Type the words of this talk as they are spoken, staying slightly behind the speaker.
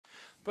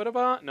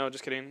No,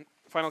 just kidding.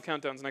 Final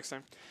countdowns next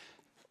time.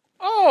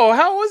 Oh,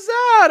 how was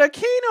that? A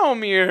Kano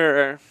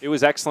mirror. It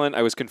was excellent.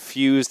 I was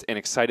confused and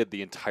excited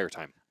the entire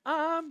time.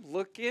 I'm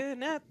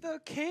looking at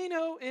the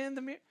Kano in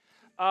the mirror.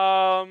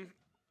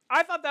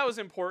 I thought that was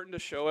important to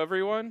show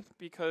everyone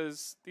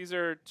because these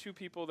are two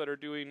people that are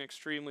doing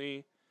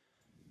extremely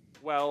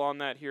well on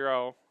that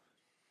hero.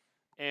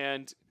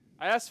 And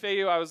I asked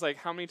Feyu, I was like,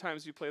 how many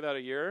times do you play that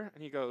a year?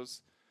 And he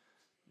goes,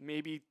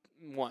 maybe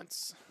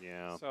once.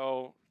 Yeah.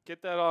 So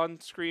get that on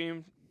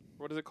screen.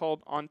 What is it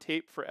called? On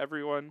tape for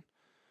everyone.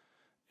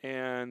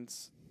 And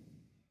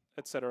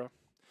etc.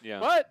 Yeah.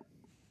 But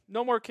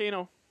no more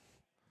Kano.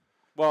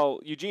 Well,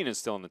 Eugene is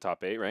still in the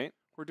top 8, right?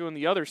 We're doing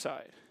the other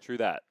side. True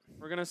that.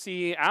 We're going to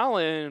see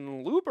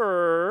Alan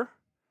Luber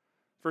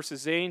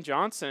versus Zayne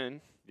Johnson.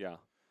 Yeah.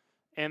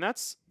 And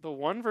that's the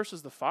 1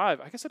 versus the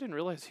 5. I guess I didn't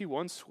realize he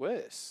won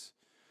Swiss.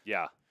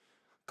 Yeah.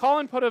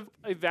 Colin put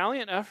a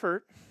valiant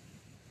effort,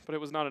 but it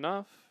was not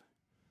enough.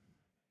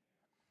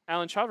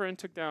 Alan Chavarin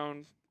took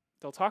down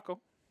Del Taco.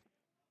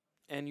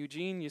 And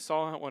Eugene, you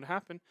saw what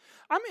happened.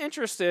 I'm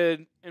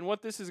interested in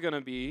what this is going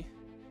to be.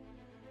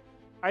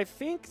 I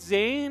think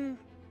Zayne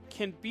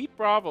can beat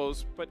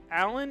Bravos, but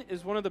Alan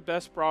is one of the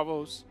best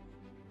Bravos.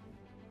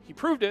 He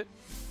proved it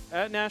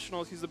at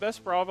Nationals. He's the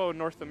best Bravo in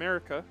North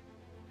America.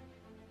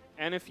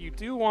 And if you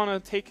do want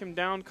to take him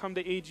down, come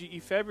to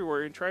AGE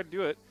February and try to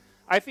do it.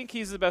 I think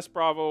he's the best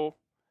Bravo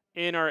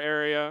in our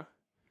area.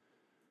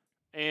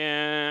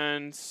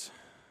 And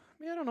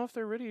I don't know if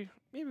they're ready.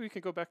 Maybe we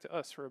could go back to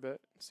us for a bit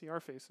and see our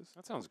faces.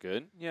 That sounds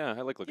good. Yeah,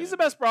 I like looking He's at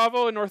the best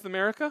Bravo in North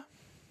America.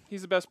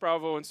 He's the best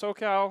Bravo in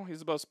SoCal. He's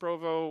the best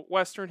Bravo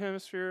Western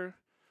Hemisphere.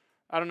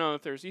 I don't know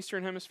if there's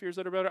Eastern Hemispheres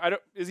that are better.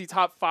 Is he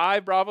top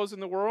 5 Bravos in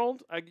the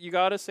world? You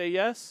got to say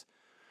yes.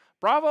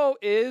 Bravo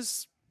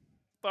is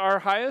our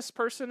highest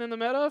person in the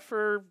meta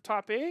for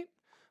top 8.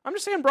 I'm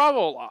just saying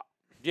Bravo a lot.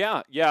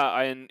 Yeah,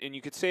 and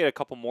you could say it a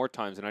couple more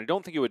times, and I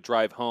don't think it would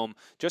drive home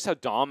just how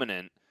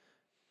dominant,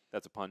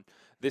 that's a pun,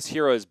 this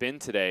hero has been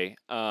today,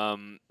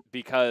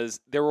 because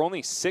there were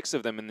only 6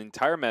 of them in the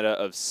entire meta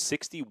of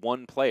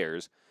 61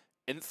 players,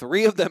 and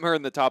 3 of them are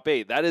in the top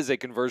 8. That is a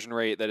conversion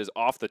rate that is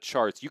off the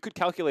charts. You could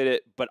calculate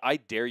it, but I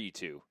dare you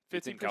to. 50%.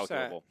 It's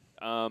incalculable.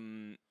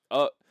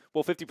 Well,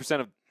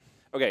 50% of...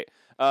 Okay,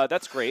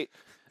 that's great.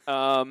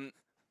 I'm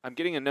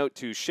getting a note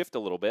to shift a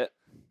little bit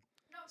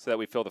so that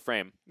we fill the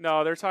frame.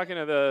 No, they're talking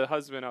to the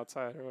husband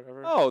outside or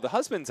whatever. Oh, the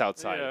husband's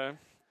outside. Yeah.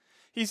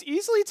 He's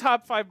easily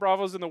top 5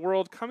 Bravos in the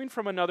world, coming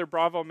from another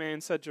Bravo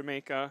man, said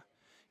Jamaica.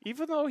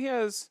 Even though he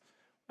has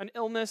an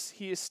illness,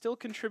 he is still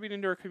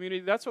contributing to our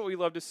community. That's what we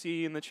love to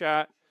see in the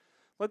chat.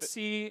 Let's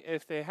see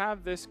if they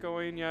have this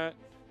going yet.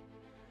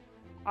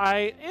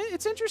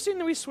 It's interesting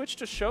that we switched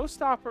to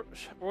Showstopper.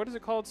 What is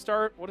it called?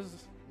 What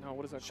is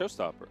that?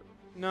 Showstopper.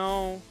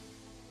 No.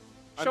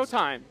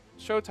 Showtime.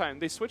 Showtime.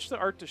 They switched the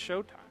art to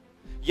Showtime.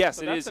 Yes,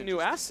 So it that's is a new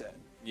asset.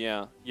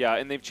 Yeah,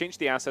 and they've changed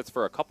the assets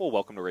for a couple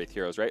Welcome to Wraith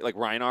heroes, right? Like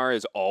Reinar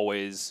is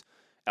always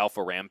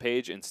Alpha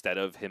Rampage instead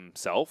of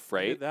himself,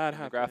 right? When did that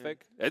happen?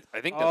 Graphic. I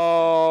think that's that for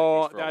a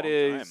long time.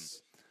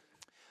 is.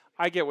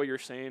 I get what you're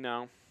saying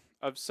now.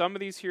 Of some of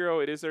these hero,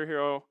 it is their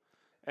hero,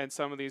 and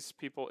some of these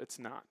people, it's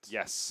not.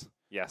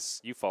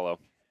 Yes, you follow.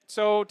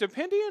 So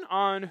depending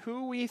on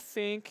who we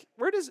think,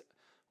 where does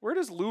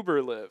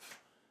Luber live?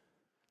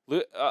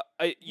 You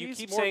He's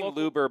keep more saying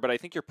local. Luber, but I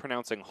think you're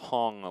pronouncing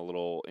Hoang a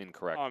little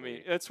incorrectly. I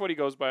mean, that's what he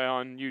goes by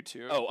on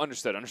YouTube. Oh,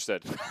 understood.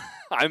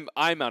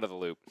 I'm out of the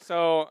loop.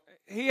 So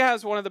he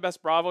has one of the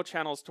best Bravo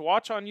channels to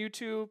watch on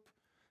YouTube.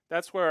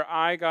 That's where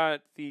I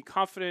got the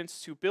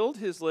confidence to build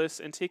his list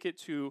and take it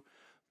to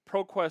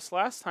ProQuest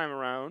last time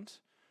around.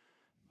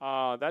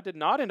 That did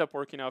not end up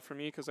working out for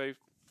me because I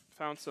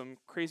found some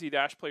crazy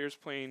Dash players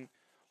playing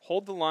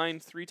hold the line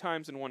 3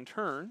 times in 1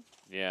 turn.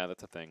 Yeah,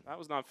 that's a thing. That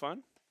was not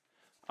fun.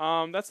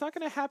 That's not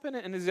going to happen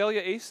in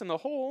Azalea Ace in the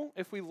hole.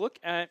 If we look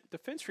at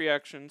defense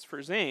reactions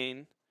for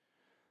Zayne,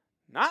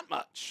 not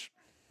much.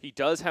 He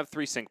does have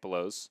 3 sync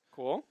belows.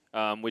 Cool.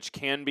 Which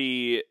can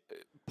be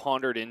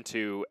pondered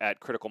into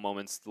at critical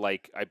moments,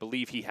 like I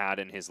believe he had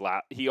in his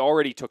last. He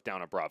already took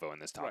down a Bravo in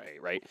this top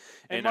 8, right?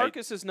 And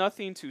Marcus is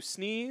nothing to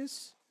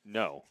sneeze.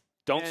 No.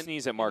 Don't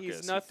sneeze at Marcus.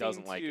 He's nothing he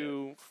doesn't like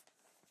it.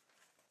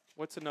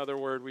 What's another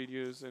word we'd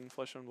use in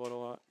Flesh and Blood a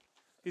lot?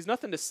 He's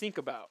nothing to think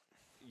about.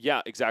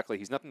 Yeah, exactly.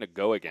 He's nothing to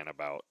go again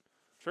about.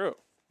 True.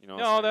 You know.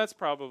 No, that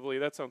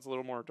sounds a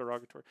little more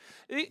derogatory.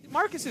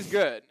 Marcus is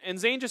good, and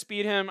Zayne just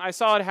beat him. I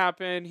saw it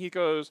happen. He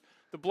goes,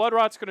 the blood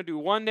rot's going to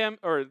do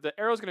the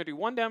arrow's going to do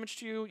 1 damage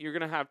to you. You're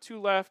going to have 2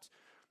 left.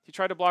 He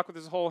tried to block with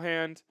his whole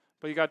hand,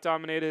 but he got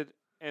dominated,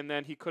 and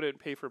then he couldn't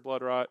pay for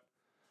blood rot.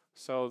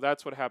 So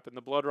that's what happened.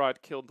 The blood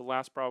rot killed the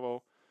last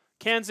Bravo.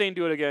 Can Zayne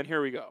do it again?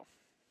 Here we go.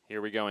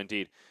 Here we go,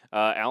 indeed.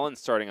 Alan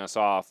starting us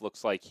off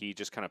looks like he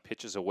just kind of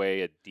pitches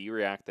away a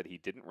D-react that he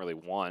didn't really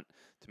want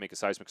to make a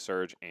Seismic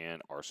Surge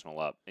and Arsenal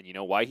up. And you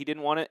know why he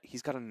didn't want it?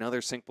 He's got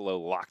another Sync Below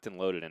locked and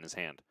loaded in his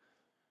hand.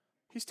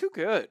 He's too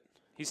good.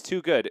 He's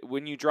too good.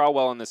 When you draw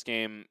well in this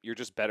game, you're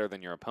just better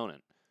than your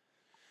opponent.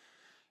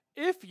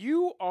 If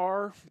you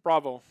are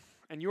Bravo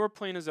and you're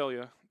playing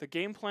Azalea, the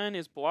game plan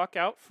is block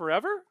out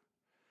forever?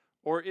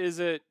 Or is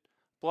it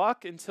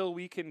block until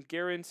we can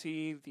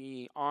guarantee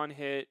the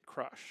on-hit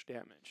crush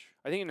damage?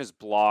 I think it is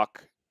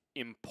block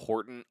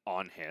important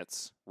on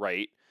hits,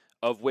 right?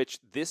 Of which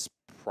this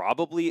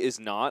probably is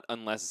not,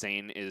 unless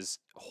Zayne is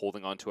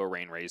holding onto a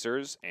Rain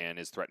Razors and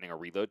is threatening a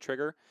reload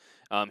trigger.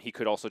 He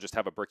could also just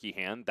have a bricky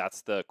hand.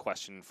 That's the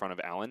question in front of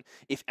Alan.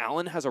 If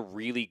Alan has a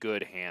really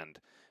good hand,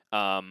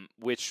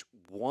 which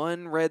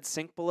one red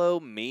sink below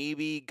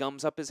maybe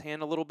gums up his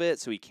hand a little bit,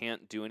 so he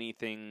can't do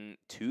anything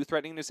too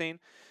threatening to Zayne.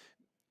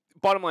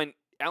 Bottom line,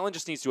 Alan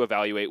just needs to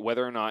evaluate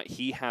whether or not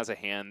he has a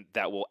hand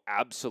that will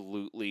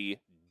absolutely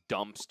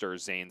dumpster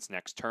Zayne's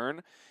next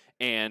turn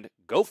and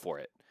go for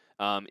it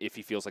if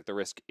he feels like the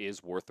risk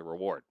is worth the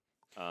reward.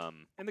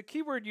 And the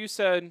keyword you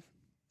said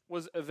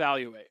was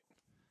evaluate.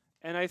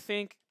 And I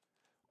think,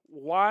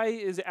 why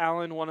is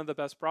Alan one of the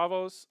best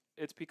Bravos?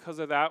 It's because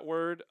of that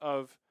word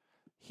of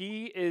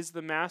he is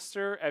the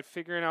master at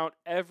figuring out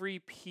every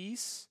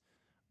piece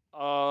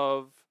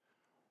of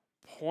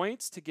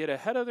points to get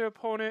ahead of their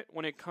opponent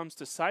when it comes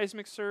to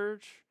seismic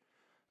surge.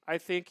 I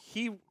think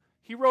he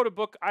wrote a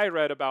book. I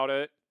read about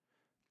it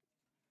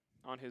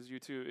on his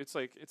YouTube. It's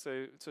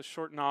a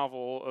short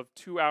novel of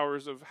 2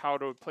 hours of how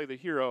to play the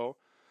hero,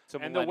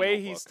 and the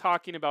way he's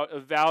talking about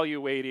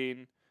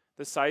evaluating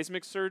the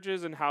seismic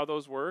surges and how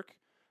those work,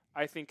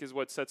 I think is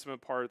what sets him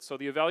apart. So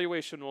the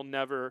evaluation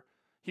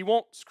he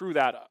won't screw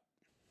that up.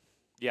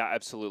 Yeah,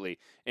 absolutely.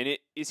 And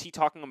is he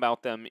talking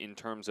about them in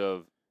terms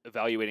of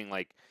evaluating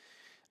like,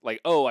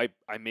 oh, I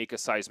make a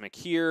seismic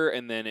here,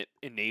 and then it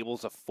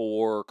enables a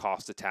 4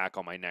 cost attack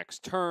on my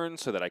next turn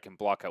so that I can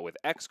block out with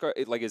X.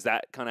 Like, is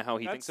that kind of how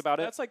he thinks about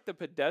it? That's like the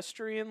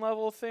pedestrian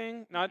level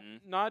thing,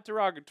 not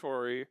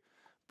derogatory,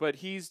 but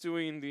he's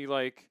doing the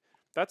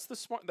that's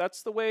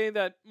the way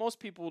that most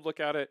people would look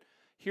at it.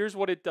 Here's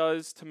what it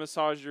does to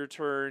massage your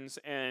turns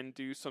and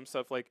do some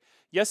stuff like,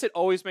 yes, it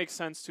always makes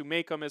sense to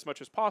make them as much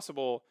as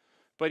possible,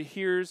 but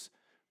here's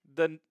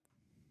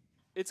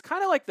it's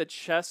kind of like the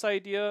chess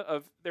idea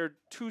of they're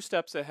 2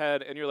 steps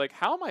ahead, and you're like,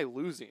 how am I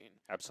losing?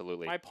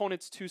 Absolutely. My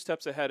opponent's 2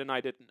 steps ahead, and I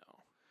didn't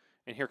know.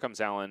 And here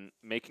comes Alan,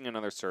 making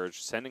another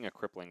surge, sending a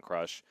crippling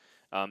crush.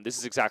 This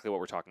is exactly what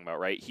we're talking about,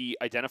 right? He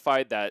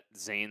identified that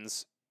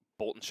Zayne's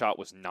Bolton shot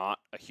was not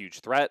a huge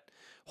threat,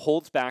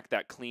 holds back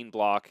that clean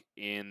block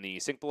in the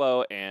sink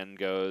below, and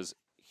goes,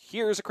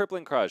 here's a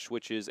crippling crush,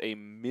 which is a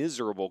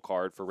miserable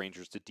card for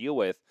Rangers to deal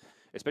with,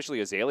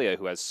 especially Azalea,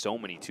 who has so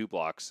many 2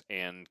 blocks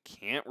and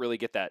can't really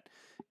get that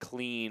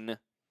clean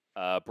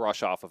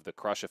brush off of the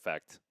crush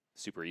effect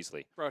super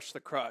easily. Brush the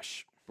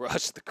crush.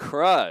 Brush the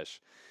crush.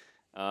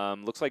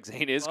 Looks like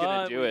Zayne is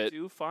going to do it. We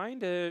do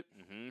find it.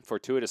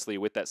 Fortuitously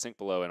with that sink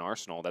below in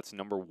Arsenal. That's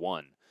number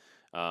 1.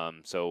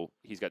 So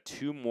he's got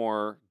 2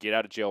 more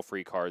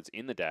get-out-of-jail-free cards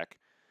in the deck.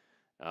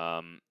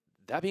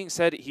 That being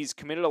said, he's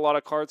committed a lot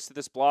of cards to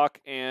this block,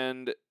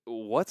 and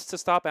what's to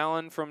stop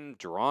Alan from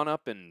drawing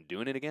up and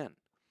doing it again?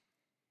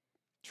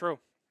 True.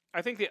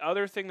 I think the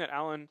other thing that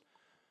Alan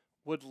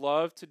would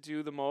love to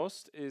do the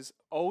most is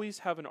always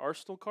have an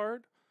Arsenal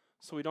card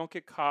so we don't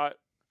get caught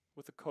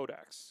with a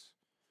Codex.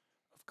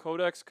 If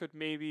Codex could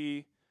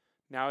maybe,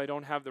 now I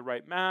don't have the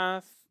right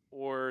math,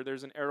 or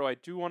there's an arrow I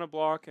do want to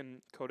block,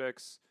 and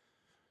Codex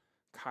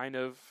kind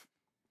of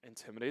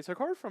intimidates a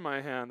card from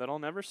my hand that I'll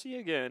never see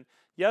again.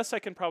 Yes, I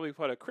can probably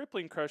put a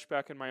crippling crush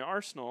back in my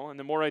arsenal, and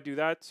the more I do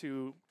that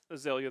to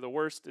Azalea, the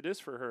worse it is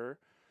for her.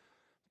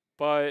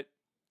 But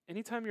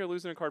anytime you're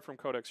losing a card from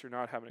Codex, you're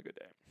not having a good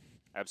day.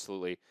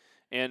 Absolutely.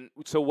 And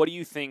so what do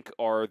you think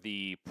are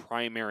the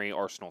primary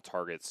Arsenal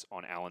targets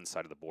on Alan's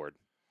side of the board?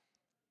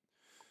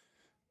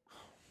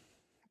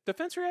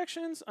 Defense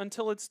reactions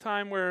until it's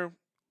time where,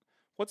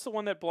 what's the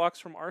one that blocks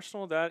from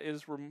Arsenal? That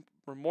is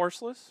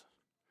Remorseless.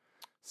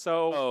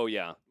 So oh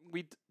yeah,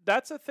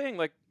 that's a thing.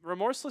 Like,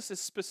 Remorseless is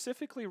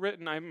specifically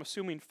written, I'm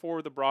assuming,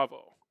 for the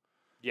Bravo.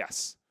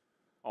 Yes,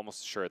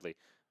 almost assuredly.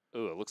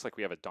 Ooh, it looks like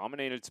we have a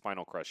dominated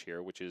Spinal Crush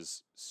here, which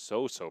is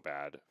so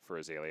bad for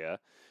Azalea.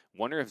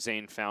 Wonder if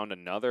Zayne found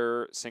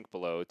another sink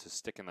below to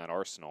stick in that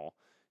arsenal.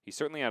 He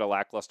certainly had a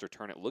lackluster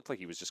turn. It looked like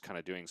he was just kind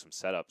of doing some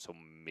setup, so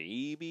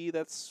maybe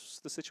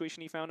that's the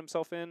situation he found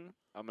himself in.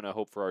 I'm going to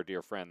hope for our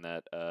dear friend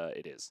that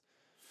it is.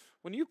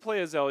 When you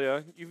play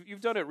Azalea,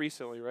 you've done it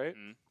recently, right?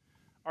 Mm-hmm.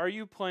 Are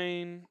you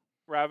playing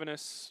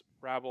Ravenous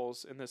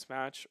Rabbles in this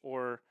match,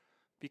 or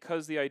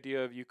because the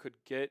idea of you could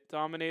get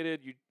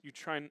dominated,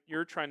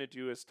 you're trying to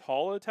do as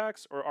tall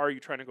attacks, or are you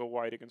trying to go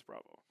wide against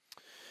Bravo?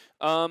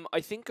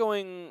 I think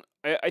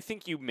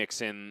you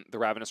mix in the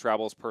Ravenous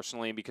Rabbles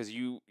personally, because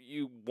you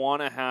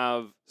want to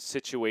have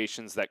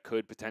situations that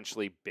could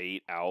potentially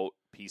bait out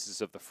pieces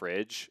of the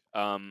fridge.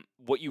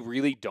 What you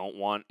really don't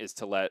want is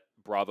to let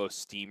Bravo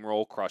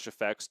steamroll crush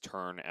effects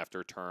turn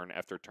after turn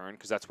after turn,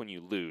 because that's when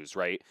you lose,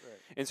 right?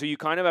 And so you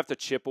kind of have to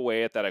chip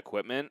away at that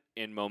equipment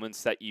in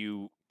moments that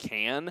you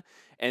can,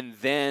 and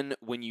then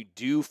when you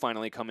do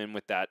finally come in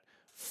with that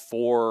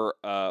four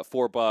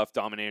buff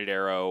dominated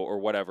arrow or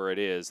whatever it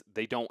is,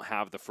 they don't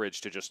have the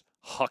fridge to just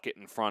huck it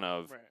in front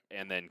of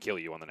and then kill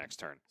you on the next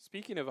turn.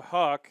 Speaking of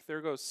huck,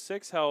 there goes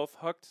 6 health,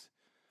 hucked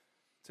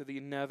to the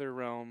nether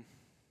realm.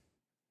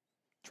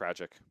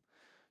 Tragic.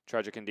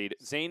 Tragic indeed.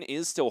 Zayne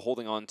is still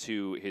holding on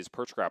to his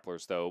perch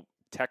grapplers, though,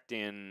 teched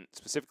in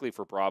specifically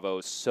for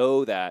Bravo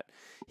so that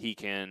he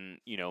can,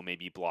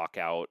 maybe block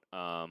out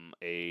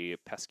a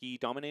pesky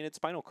dominated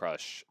Spinal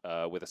Crush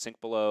with a Sink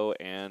Below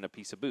and a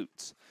piece of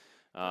boots.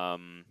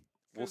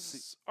 We'll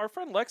see. Our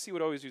friend Lexi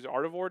would always use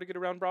Artivore to get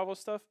around Bravo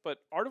stuff, but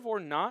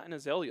Artivore not an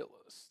Azalea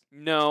list.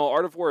 No,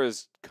 Artivore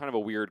is kind of a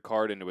weird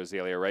card into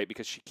Azalea, right?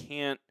 Because she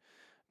can't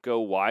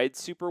go wide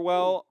super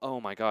well. Oh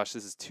my gosh,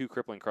 this is 2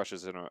 Crippling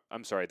Crushes in a...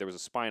 I'm sorry, there was a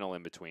Spinal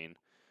in between.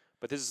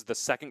 But this is the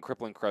 2nd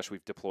Crippling Crush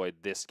we've deployed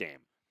this game.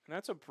 And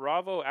that's a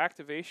Bravo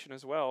activation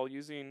as well,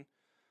 using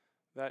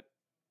that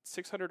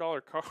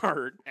 $600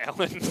 card.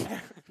 Alan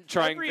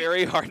trying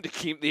very hard to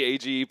keep the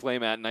AGE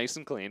playmat nice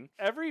and clean.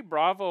 Every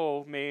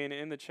Bravo main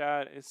in the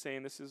chat is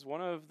saying this is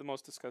one of the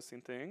most disgusting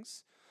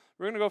things.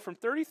 We're going to go from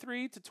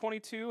 33 to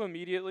 22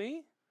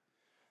 immediately.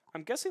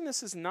 I'm guessing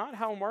this is not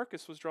how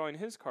Marcus was drawing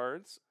his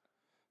cards.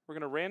 We're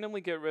going to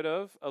randomly get rid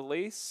of a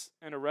Lace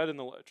and a Red in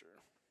the Ledger.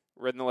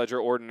 Red in the Ledger,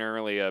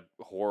 ordinarily a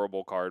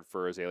horrible card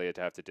for Azalea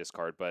to have to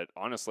discard, but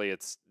honestly,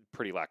 it's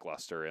pretty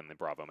lackluster in the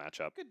Bravo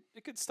matchup.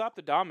 It could stop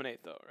the Dominate,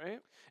 though, right?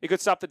 It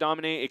could stop the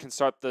Dominate. It can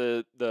stop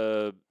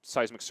the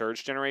Seismic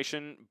Surge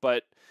generation,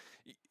 but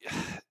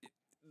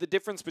the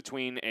difference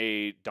between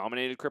a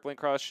dominated Crippling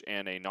Crush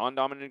and a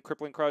non-dominated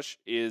Crippling Crush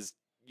is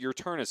your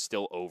turn is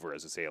still over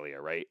as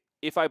Azalea, right?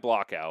 If I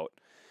block out,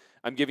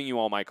 I'm giving you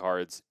all my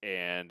cards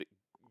and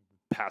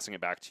passing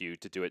it back to you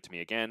to do it to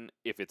me again.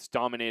 If it's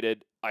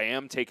dominated, I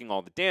am taking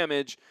all the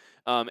damage,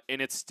 and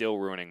it's still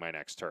ruining my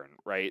next turn,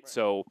 right?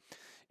 So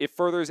it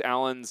furthers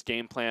Alan's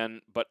game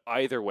plan, but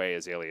either way,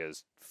 Azalea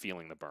is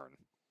feeling the burn.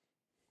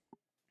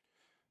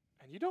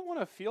 And you don't want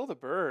to feel the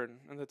burn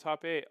in the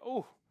top 8.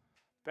 Oh,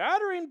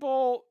 Battering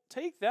Bolt,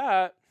 take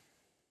that.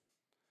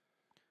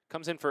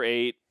 Comes in for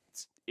 8.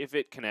 If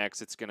it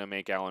connects, it's going to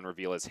make Alan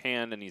reveal his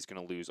hand, and he's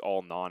going to lose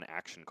all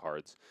non-action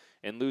cards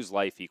and lose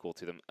life equal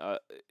to them.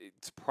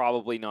 It's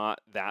probably not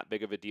that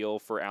big of a deal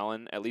for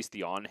Alan, at least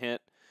the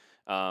on-hit.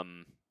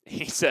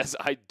 He says,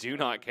 I do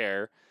not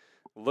care.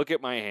 Look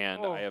at my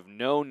hand. I have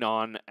no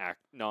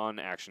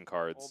non-action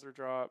cards. Boulder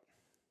drop.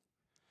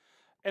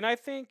 And I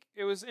think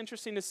it was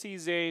interesting to see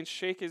Zayne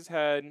shake his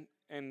head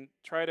and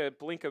try to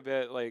blink a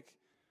bit, like,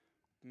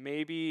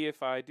 maybe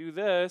if I do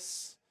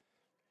this...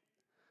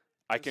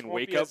 I can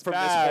wake up from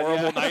this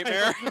horrible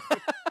nightmare.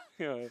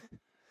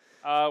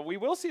 We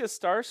will see a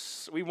star.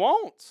 We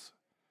won't.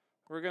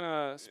 We're going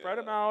to spread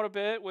them out a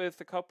bit with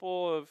a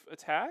couple of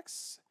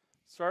attacks.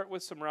 Start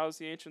with some Rouse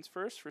the Ancients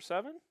first for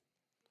 7.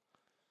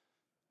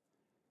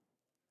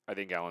 I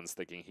think Alan's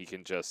thinking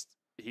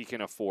he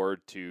can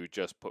afford to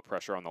just put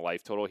pressure on the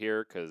life total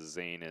here because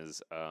Zayne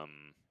is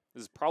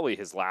this is probably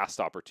his last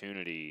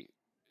opportunity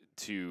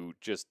to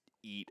just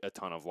eat a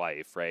ton of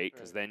life, right?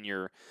 Because then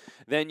you're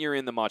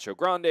in the Macho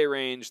Grande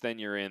range, then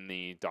you're in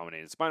the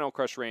Dominated Spinal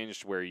Crush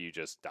range where you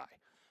just die.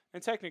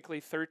 And technically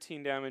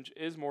 13 damage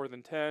is more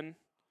than 10.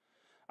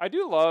 I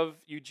do love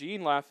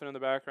Eugene laughing in the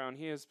background.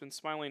 He has been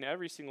smiling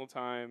every single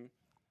time.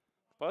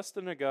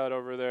 Busting a gut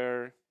over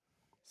there.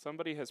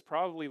 Somebody has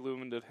probably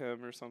lumined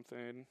him or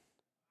something.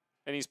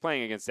 And he's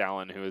playing against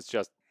Alan, who is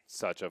just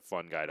such a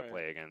fun guy to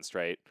play against,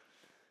 right?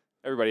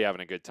 Everybody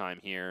having a good time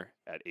here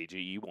at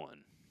AGE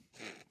 1.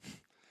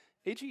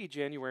 AGE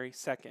January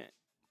 2nd.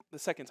 The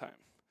second time.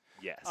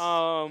 Yes.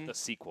 The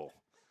sequel.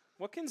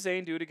 What can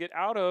Zayne do to get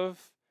out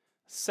of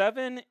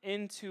 7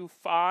 into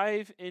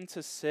 5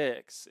 into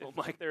 6?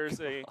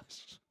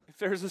 If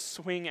there's a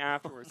swing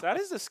afterwards. That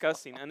is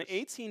disgusting. An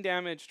 18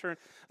 damage turn.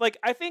 Like,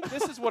 I think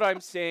this is what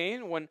I'm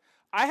saying when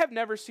I have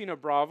never seen a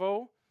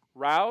Bravo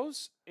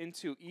rouse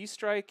into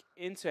E-Strike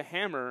into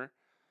Hammer,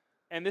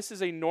 and this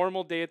is a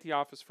normal day at the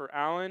office for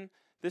Alan.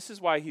 This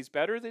is why he's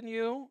better than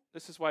you.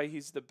 This is why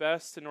he's the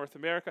best in North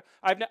America.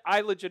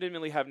 I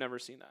legitimately have never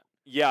seen that.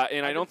 Yeah,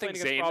 and I don't think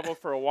Zayne Bravo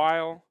for a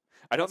while.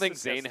 I don't think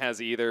Zayne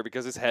has either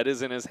because his head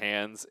is in his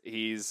hands.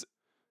 He's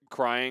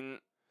crying.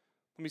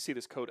 Let me see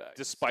this codex.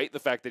 Despite the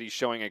fact that he's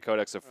showing a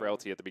Codex of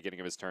Frailty at the beginning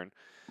of his turn.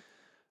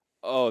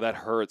 Oh, that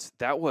hurts.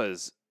 That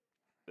was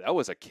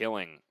a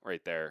killing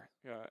right there.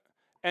 Yeah.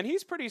 And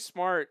he's pretty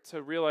smart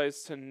to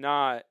realize to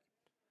not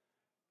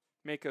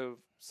make a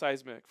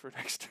seismic for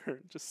next turn.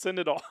 Just send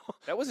it all.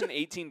 That was an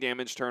 18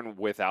 damage turn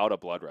without a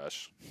Blood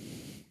Rush.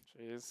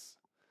 Jeez.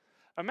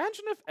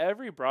 Imagine if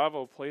every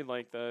Bravo played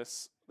like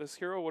this. This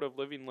hero would have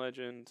Living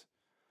Legend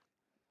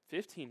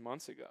 15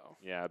 months ago.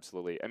 Yeah,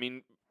 absolutely. I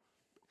mean,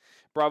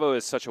 Bravo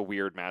is such a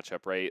weird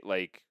matchup, right?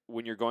 Like,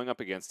 when you're going up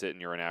against it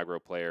and you're an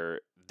aggro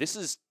player, this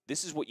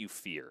is what you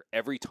fear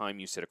every time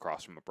you sit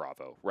across from a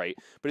Bravo, right?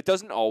 But it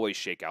doesn't always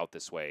shake out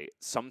this way.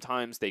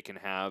 Sometimes they can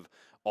have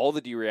all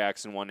the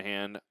D-reacts in one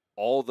hand,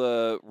 all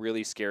the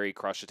really scary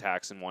crush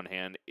attacks in one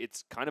hand.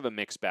 It's kind of a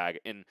mixed bag.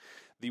 And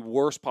the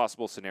worst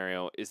possible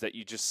scenario is that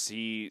you just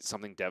see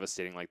something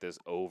devastating like this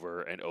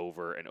over and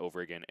over and over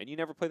again, and you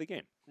never play the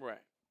game. Right.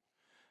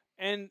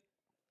 And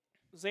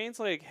Zayne's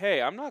like,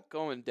 hey, I'm not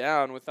going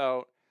down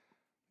without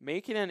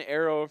making an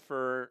arrow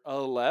for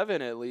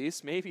 11 at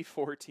least, maybe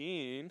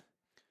 14.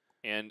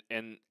 And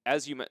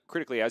as you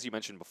critically, as you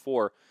mentioned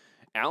before,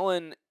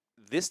 Alan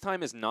this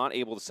time is not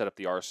able to set up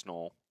the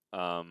arsenal,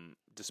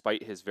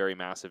 despite his very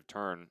massive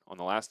turn on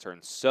the last turn.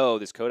 So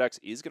this Codex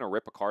is going to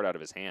rip a card out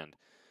of his hand.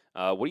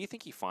 What do you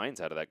think he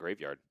finds out of that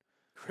graveyard?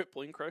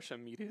 Crippling Crush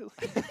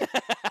immediately.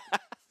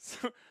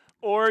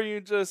 Or you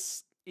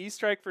just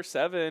E-strike for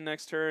 7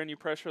 next turn, you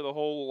pressure the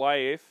whole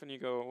life, and you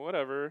go,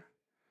 whatever.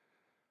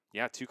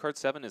 Yeah, 2-card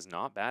 7 is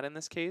not bad in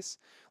this case.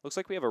 Looks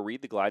like we have a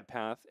Read the Glide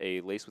Path, a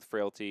Lace with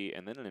Frailty,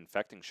 and then an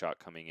Infecting Shot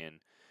coming in.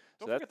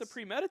 Don't forget the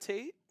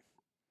Premeditate.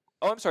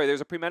 Oh, I'm sorry,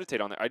 there's a Premeditate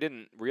on there. I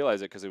didn't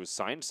realize it because it was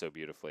signed so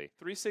beautifully.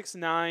 3, 6,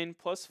 9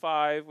 plus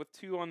 5 with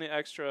 2 on the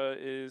extra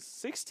is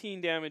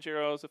 16 damage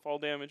arrows if all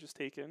damage is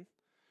taken.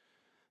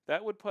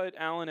 That would put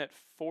Alan at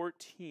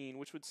 14,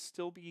 which would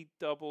still be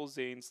double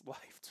Zayne's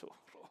life total.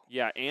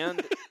 Yeah,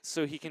 and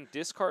so he can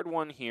discard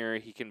 1 here.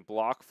 He can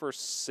block for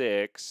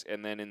 6,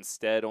 and then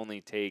instead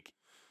only take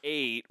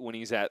 8 when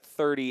he's at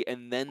 30,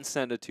 and then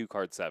send a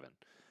 2-card 7.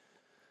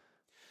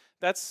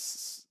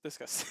 That's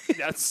disgusting.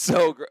 That's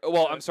so great.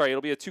 Well, I'm sorry,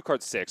 it'll be a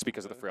 2-card 6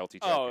 because of the Frailty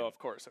check. Oh, of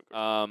course.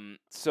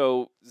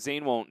 So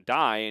Zayne won't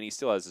die, and he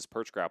still has his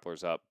Perch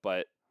Grapplers up.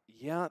 But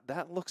yeah,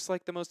 that looks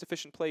like the most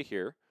efficient play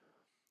here.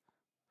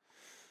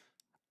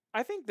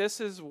 I think this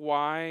is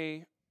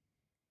why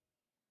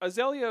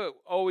Azalea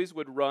always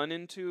would run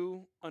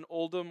into an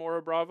Oldham or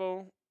a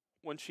Bravo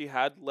when she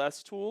had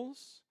less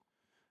tools.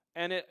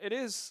 And it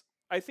is,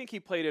 I think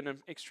he played an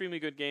extremely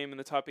good game in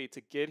the top 8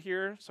 to get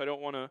here, so I don't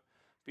want to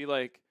be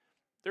like,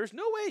 there's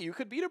no way you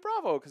could beat a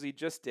Bravo because he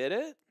just did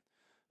it.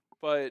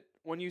 But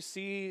when you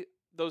see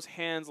those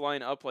hands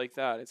line up like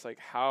that, it's like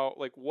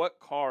what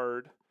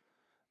card,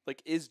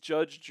 is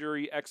Judge,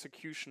 Jury,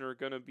 Executioner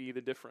going to be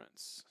the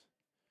difference?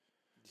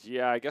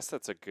 Yeah, I guess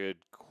that's a good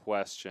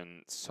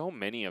question. So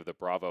many of the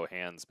Bravo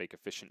hands make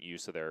efficient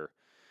use of their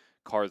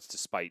cards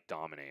despite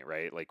Dominate,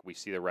 right? Like we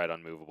see the red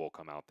unmovable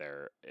come out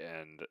there,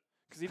 and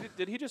because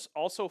did he just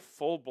also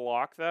full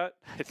block that?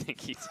 I think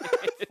he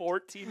did.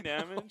 14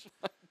 damage.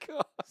 Oh my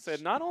gosh.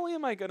 Said, not only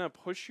am I gonna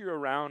push you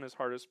around as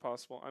hard as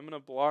possible, I'm gonna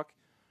block.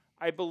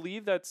 I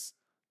believe that's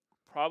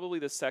probably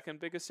the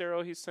second biggest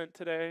arrow he sent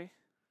today.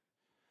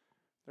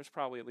 There's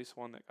probably at least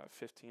one that got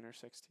 15 or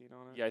 16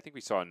 on it. Yeah, I think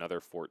we saw another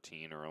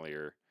 14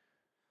 earlier.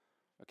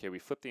 Okay, we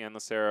flipped the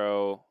Endless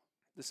Arrow.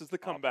 This is the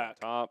comeback.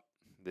 Top.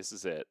 This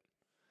is it.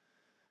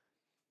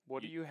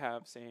 What do you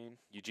have, Zayne?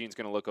 Eugene's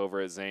going to look over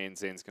at Zayne.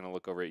 Zayne's going to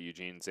look over at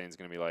Eugene. Zayne's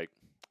going to be like,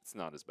 it's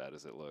not as bad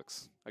as it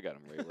looks. I got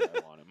him right where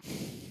I want him.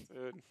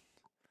 Dude.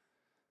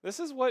 This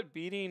is what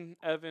beating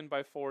Evan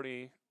by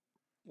 40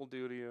 will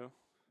do to you.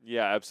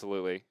 Yeah,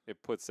 absolutely.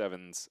 It puts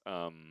Evan's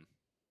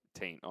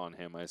taint on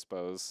him, I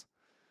suppose.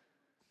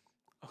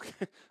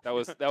 Okay. That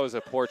was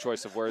a poor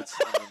choice of words,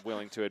 I'm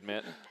willing to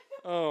admit.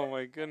 Oh,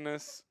 my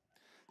goodness.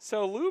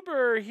 So,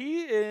 Luber,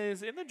 he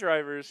is in the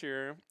drivers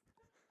here.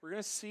 We're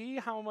going to see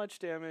how much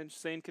damage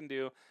Zayne can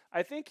do.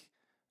 I think,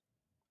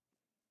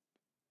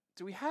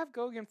 do we have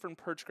Gogan from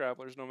Perch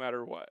Grapplers no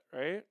matter what,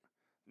 right?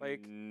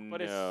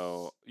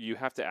 No, you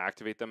have to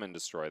activate them and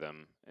destroy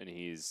them, and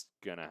he's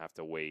going to have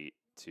to wait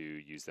to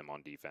use them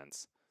on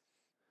defense.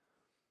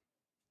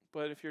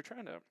 But if you're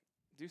trying to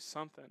do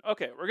something.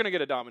 Okay, we're going to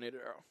get a Dominated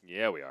Arrow.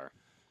 Yeah, we are.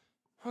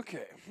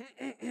 Okay.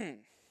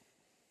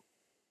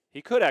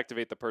 He could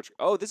activate the Perch.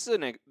 Oh, this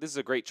is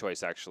a great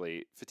choice,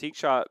 actually. Fatigue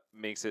Shot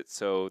makes it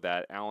so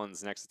that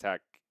Alan's next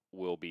attack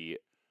will be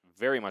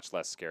very much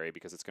less scary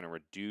because it's going to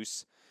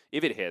reduce,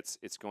 if it hits,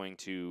 it's going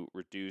to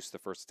reduce the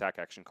first attack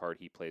action card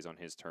he plays on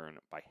his turn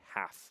by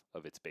half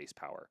of its base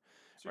power.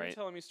 So right? you're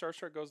telling me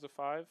Starstruck goes to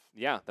 5?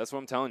 Yeah, that's what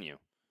I'm telling you.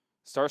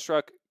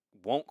 Starstruck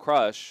won't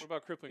crush What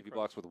about Crippling if he Crush?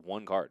 blocks with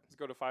 1 card. Let's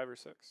go to 5 or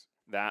 6.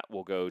 That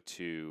will go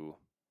to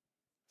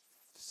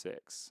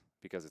 6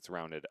 because it's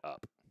rounded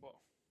up. Whoa.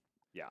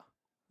 Yeah.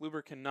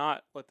 Luber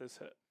cannot let this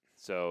hit.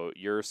 So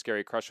your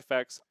scary crush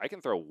effects, I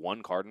can throw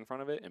 1 card in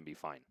front of it and be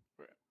fine.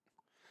 Right.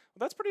 Well,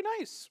 that's pretty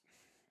nice.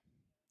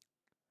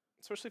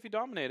 Especially if you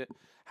dominate it.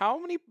 How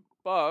many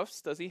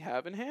buffs does he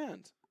have in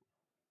hand?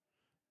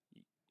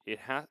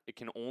 It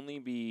can only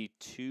be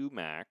 2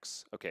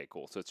 max. Okay,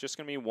 cool. So it's just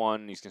going to be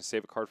 1. He's going to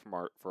save a card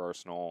for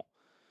Arsenal.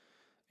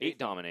 8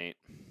 dominate.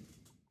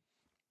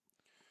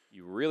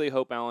 You really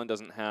hope Alan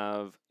doesn't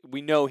have...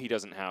 We know he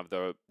doesn't have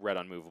the red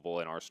unmovable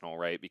in Arsenal,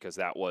 right? Because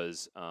that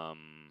was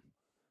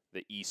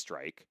the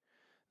E-strike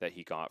that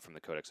he got from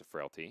the Codex of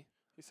Frailty.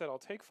 He said, I'll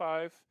take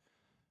 5.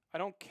 I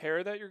don't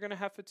care that you're going to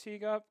have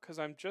fatigue up because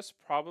I'm just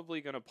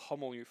probably going to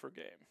pummel you for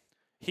game.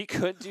 He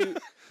could do.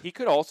 He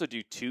could also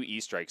do 2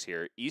 E-strikes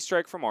here.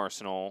 E-strike from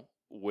Arsenal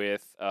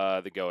with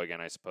the go again,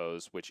 I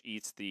suppose, which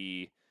eats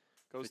the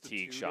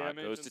fatigue shot.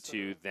 Goes to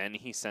 2. Then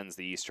he sends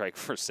the E-strike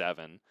for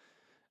 7.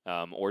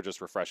 or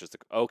just refreshes the.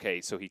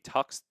 Okay, so he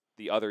tucks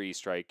the other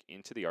E-strike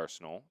into the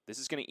arsenal. This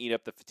is going to eat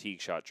up the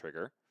fatigue shot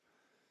trigger.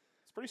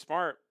 It's pretty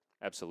smart.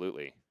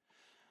 Absolutely.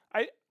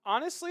 I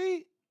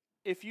honestly,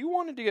 if you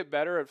wanted to get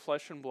better at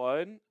Flesh and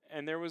Blood,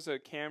 and there was a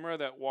camera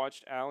that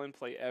watched Alan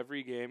play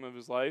every game of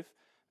his life,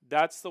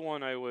 that's the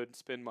one I would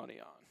spend money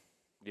on.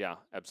 Yeah,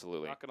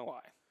 absolutely. Not gonna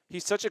lie.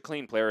 He's such a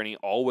clean player, and he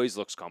always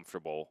looks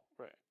comfortable.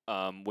 Right.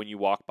 When you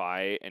walk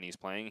by and he's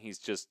playing, he's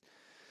just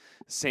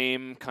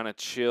same kind of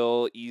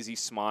chill, easy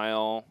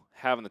smile,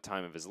 having the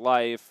time of his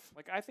life.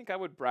 Like, I think I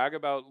would brag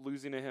about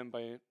losing to him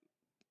by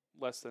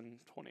less than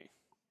 20.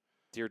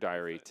 Dear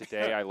diary,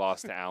 today I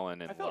lost to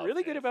Alan, and I felt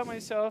really good about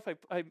myself.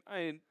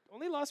 I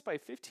only lost by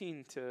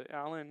 15 to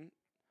Alan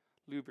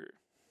Luber.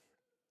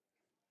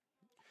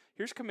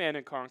 Here's Command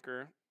and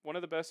Conquer, one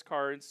of the best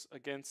cards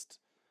against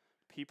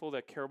people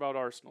that care about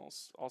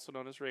arsenals, also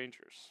known as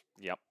Rangers.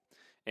 Yep.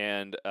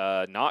 And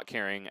not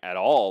caring at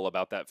all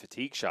about that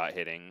fatigue shot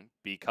hitting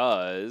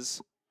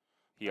because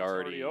he That's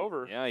already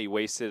over. Yeah, he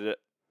wasted it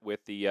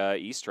with the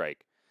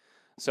E-strike.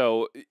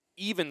 So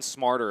even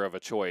smarter of a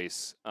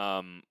choice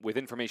with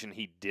information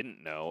he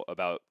didn't know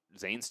about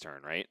Zayne's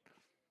turn, right?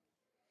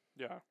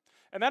 Yeah.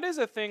 And that is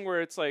a thing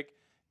where it's like,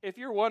 if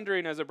you're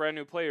wondering as a brand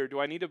new player, do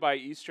I need to buy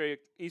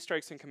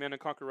E-strikes in Command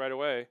and Conquer right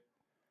away?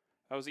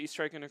 That was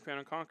E-strike in Command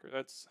and Conquer.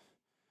 That's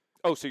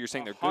Oh, so you're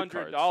saying they're good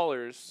cards.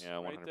 $100 Yeah,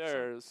 100%. right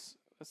there.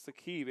 That's the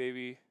key,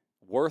 baby.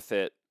 Worth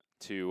it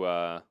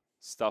to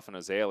stuff an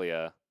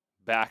Azalea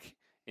back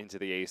into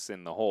the ace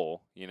in the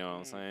hole. You know what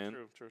I'm saying?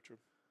 True.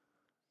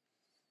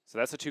 So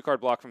that's a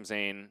 2-card block from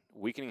Zayne,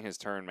 weakening his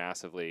turn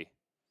massively.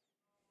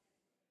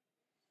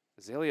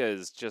 Azalea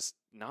is just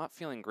not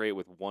feeling great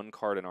with 1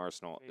 card in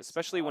Arsenal,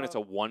 especially when it's a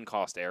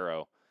 1-cost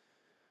arrow.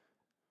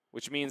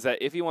 Which means that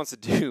if he wants to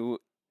do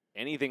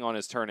anything on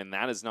his turn and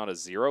that is not a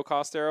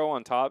 0-cost arrow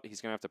on top,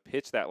 he's going to have to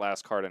pitch that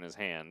last card in his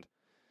hand.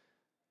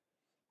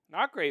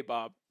 Not great,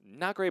 Bob.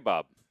 Not great,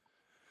 Bob.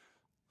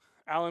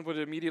 Alan would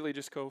immediately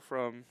just go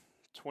from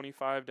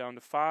 25 down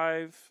to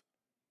 5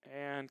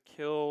 and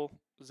kill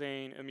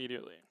Zayne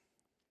immediately.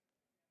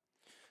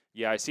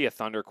 Yeah, I see a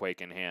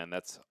Thunderquake in hand.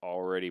 That's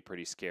already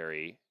pretty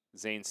scary.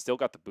 Zayne's still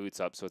got the boots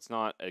up, so it's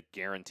not a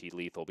guaranteed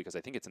lethal because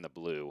I think it's in the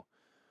blue.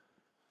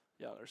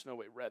 Yeah, there's no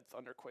way red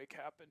Thunderquake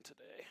happened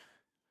today.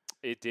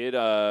 It did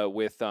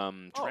with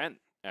Trent,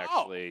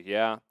 actually.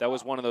 Yeah, that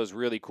was one of those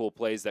really cool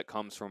plays that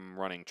comes from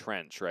running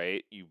Trench,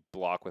 right? You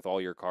block with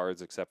all your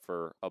cards except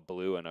for a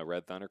blue and a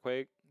red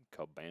Thunderquake.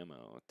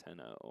 Kabamo,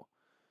 10-0.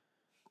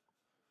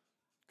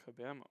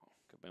 Kabamo.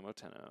 Kabamo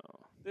 10-0.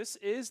 This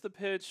is the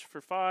pitch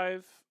for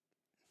 5.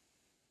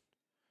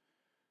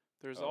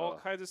 There's all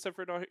kinds of stuff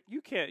right now.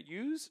 You can't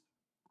use.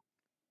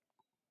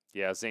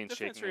 Yeah, Zayne's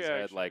Defense shaking his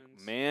head like,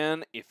 reactions.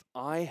 man, if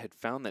I had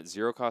found that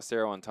 0-cost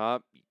arrow on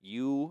top,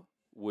 you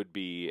would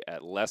be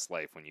at less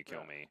life when you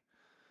kill me.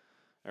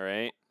 All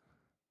right?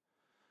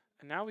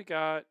 And now we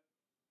got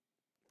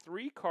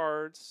 3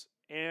 cards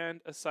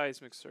and a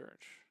seismic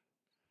surge.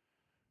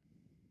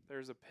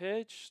 There's a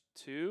pitch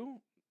to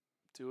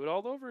do it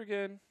all over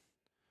again.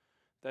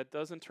 That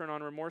doesn't turn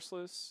on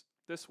Remorseless.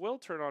 This will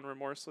turn on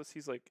Remorseless.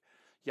 He's like,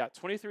 yeah,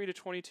 23 to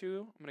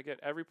 22. I'm going to get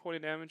every point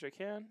of damage I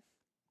can.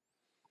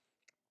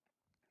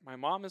 My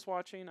mom is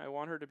watching. I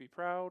want her to be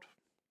proud.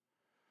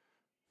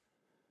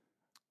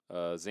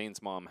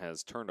 Zayne's mom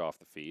has turned off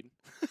the feed.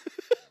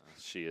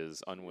 She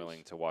is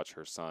unwilling to watch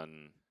her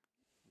son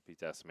be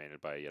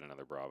decimated by yet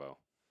another Bravo.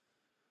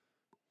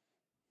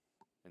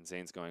 And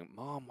Zayne's going,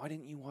 Mom, why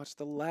didn't you watch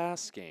the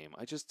last game?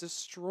 I just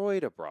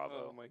destroyed a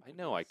Bravo. I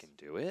know I can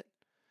do it.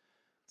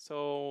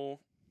 So,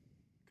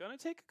 gonna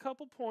take a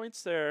couple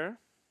points there.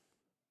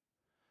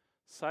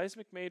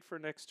 Seismic made for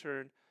next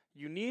turn.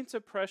 You need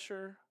to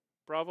pressure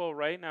Bravo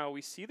right now.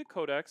 We see the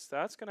Codex.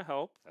 That's gonna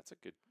help. That's a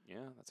good,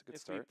 that's a good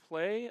if start. If we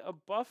play a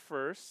buff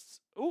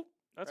first, ooh,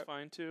 that's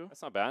fine too.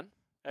 That's not bad.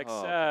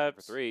 Except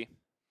for 3.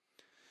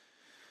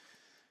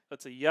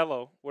 That's a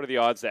yellow. What are the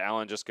odds that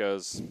Alan just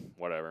goes,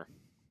 whatever?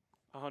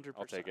 100%.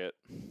 I'll take it.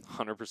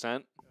 100%?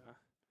 Yeah.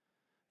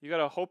 You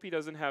gotta hope he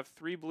doesn't have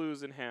 3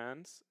 blues in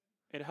hands.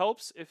 It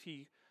helps if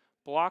he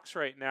blocks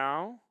right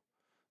now,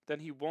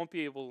 then he won't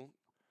be able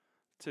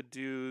to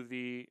do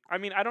the... I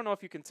mean, I don't know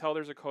if you can tell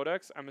there's a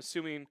Codex. I'm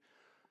assuming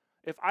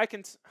if I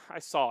can... I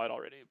saw it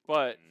already.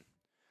 But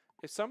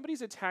if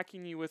somebody's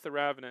attacking you with a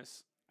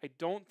Ravenous, I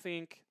don't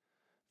think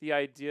the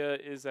idea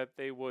is that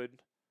they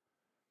would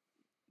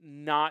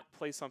not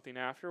play something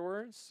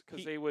afterwards,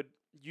 because they would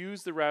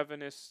use the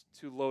Ravenous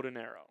to load an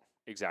arrow.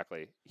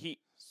 Exactly.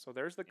 So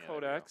there's the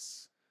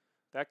Codex.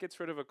 That gets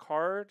rid of a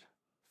card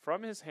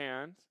from his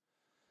hand,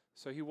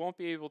 so he won't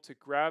be able to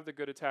grab the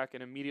good attack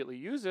and immediately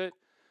use it,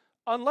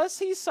 unless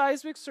he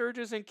Seismic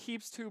Surges and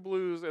keeps 2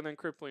 blues and then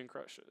Crippling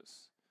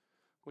Crushes,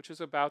 which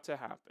is about to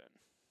happen.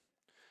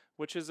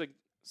 Which is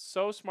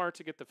so smart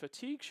to get the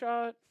fatigue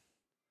shot,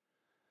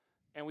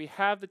 and we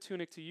have the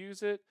Tunic to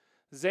use it.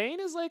 Zayne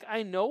is like,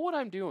 I know what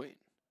I'm doing.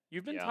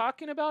 You've been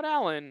talking about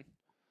Alan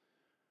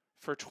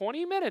for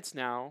 20 minutes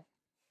now,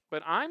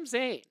 but I'm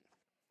Zayne.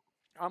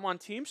 I'm on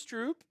Team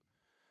Stroop.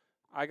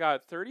 I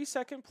got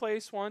 32nd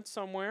place once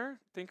somewhere.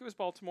 I think it was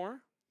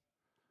Baltimore.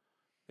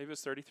 Maybe it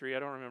was 33. I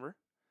don't remember.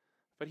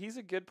 But he's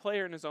a good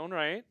player in his own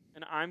right,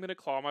 and I'm going to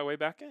claw my way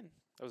back in.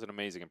 That was an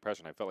amazing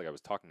impression. I felt like I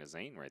was talking to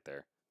Zayne right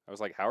there. I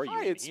was like, how are you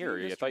Hi, in it's here?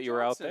 me, I Mr. thought you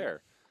were out Johnson.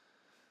 there.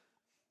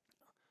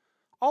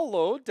 I'll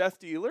load Death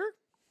Dealer.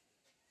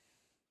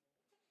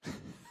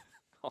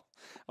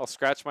 I'll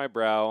scratch my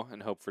brow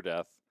and hope for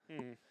death.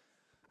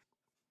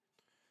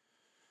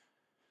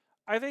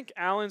 I think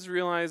Alan's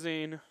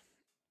realizing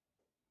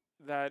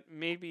that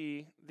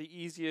maybe the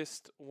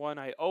easiest one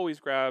I always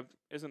grab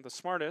isn't the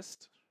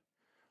smartest.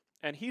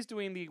 And he's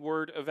doing the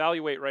word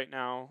evaluate right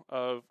now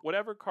of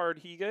whatever card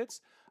he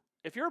gets.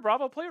 If you're a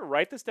Bravo player,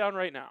 write this down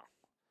right now.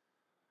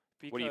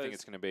 What do you think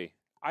it's going to be?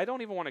 I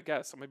don't even want to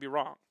guess. I'm going to be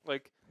wrong.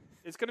 Like,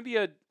 it's going to be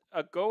a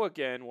go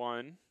again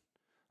one.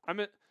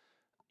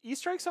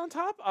 E-Strike's on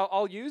top.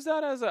 I'll use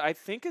that as I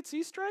think it's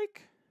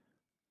E-Strike.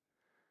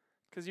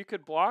 Because you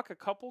could block a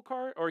couple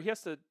card, or he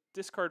has to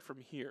discard from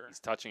here. He's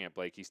touching it,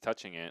 Blake. He's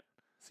touching it.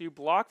 So you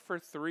block for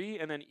 3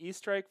 and then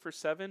E-Strike for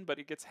 7, but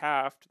it gets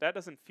halved. That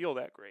doesn't feel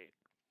that great.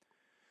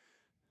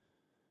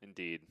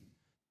 Indeed.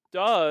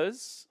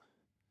 Does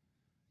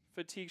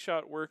fatigue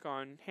shot work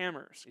on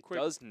hammers? It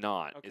does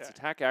not. Okay. It's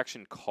attack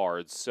action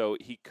cards, so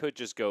he could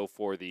just go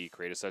for the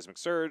create a seismic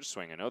surge,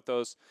 swing an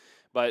Othos.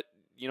 But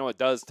you know what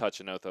does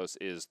touch an Othos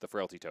is the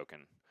frailty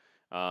token.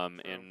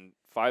 And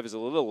 5 is a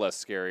little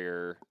less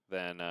scarier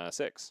than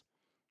 6.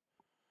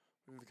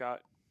 We've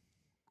got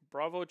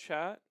Bravo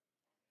chat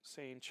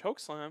saying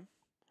chokeslam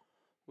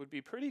would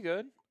be pretty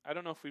good. I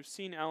don't know if we've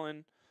seen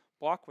Alan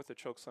block with a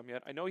chokeslam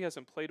yet. I know he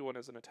hasn't played one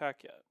as an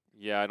attack yet.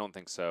 Yeah, I don't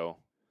think so.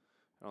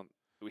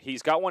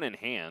 He's got one in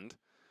hand.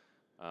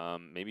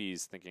 Maybe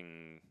he's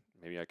thinking,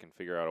 maybe I can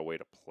figure out a way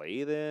to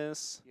play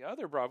this. The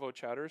other Bravo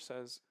chatter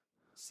says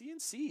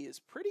CNC is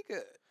pretty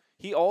good.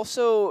 He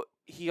also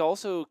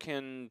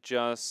can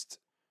just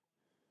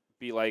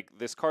be like,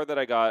 this card that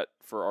I got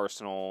for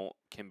Arsenal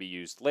can be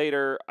used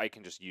later. I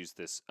can just use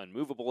this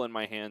unmovable in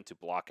my hand to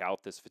block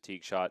out this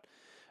fatigue shot.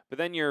 But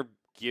then you're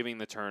giving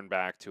the turn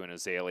back to an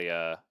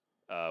Azalea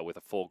with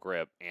a full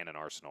grip and an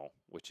Arsenal,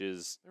 which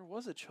is... There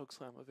was a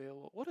chokeslam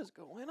available. What is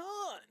going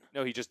on?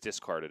 No, he just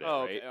discarded it,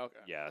 oh, right? Okay.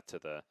 Yeah,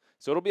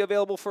 so it'll be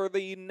available for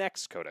the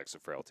next Codex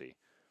of Frailty.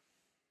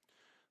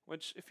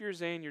 Which, if you're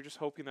Zayne, you're just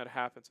hoping that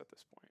happens at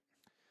this point.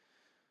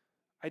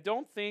 I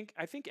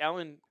think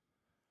Alan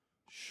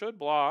should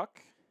block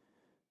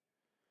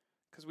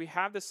because we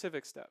have the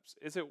civic steps.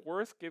 Is it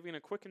worth giving a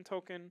quicken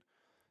token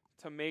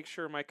to make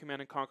sure my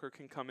Command and Conquer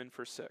can come in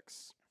for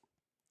 6?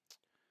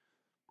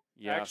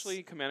 Yes.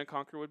 Actually, Command and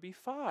Conquer would be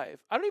 5.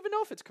 I don't even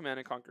know if it's Command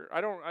and Conquer.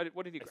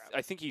 What did he grab?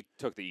 I think he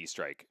took the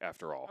E-Strike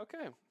after all.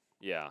 Okay.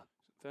 Yeah.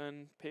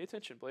 Then pay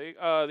attention, Blake.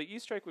 The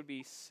E-Strike would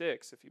be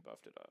 6 if you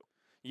buffed it up.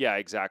 Yeah,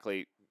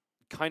 exactly.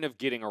 Kind of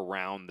getting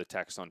around the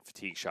text on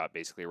fatigue shot,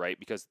 basically, right?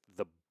 Because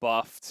the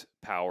buffed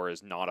power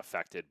is not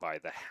affected by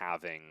the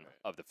halving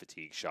of the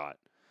fatigue shot.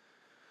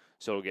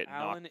 So it'll get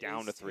Alan knocked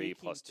down to 3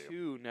 plus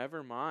 2.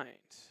 Never mind.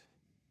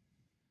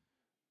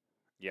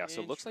 Yeah,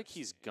 so it looks like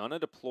he's going to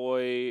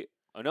deploy...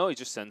 Oh, no, he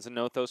just sends a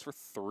Nothos for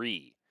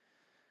 3.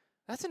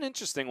 That's an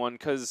interesting one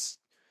because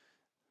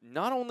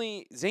not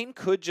only... Zayne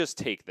could just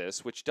take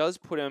this, which does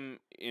put him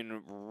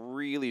in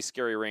really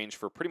scary range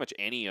for pretty much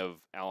any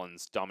of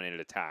Alan's dominated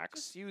attacks.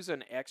 Just use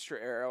an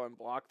extra arrow and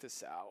block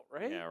this out,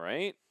 right? Yeah,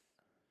 right?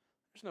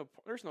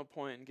 There's no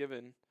point in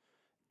giving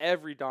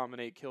every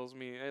dominate kills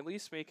me. At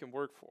least make him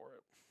work for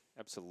it.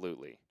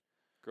 Absolutely.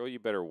 Girl, you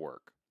better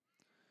work.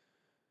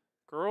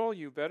 Girl,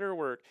 you better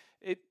work.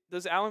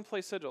 Does Alan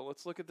play Sigil?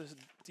 Let's look at this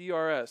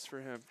DRS for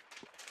him.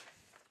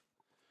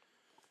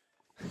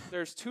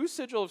 There's 2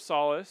 Sigil of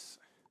Solace.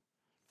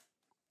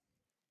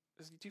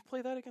 Do you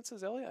play that against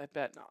Azalea? I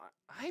bet not.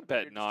 I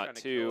bet not,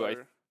 too.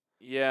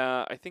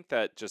 Yeah, I think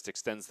that just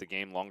extends the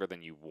game longer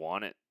than you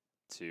want it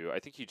to. I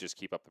think you just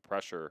keep up the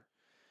pressure.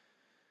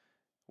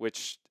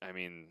 Which, I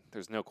mean,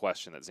 there's no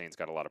question that Zayne's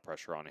got a lot of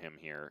pressure on him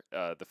here.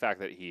 The fact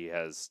that he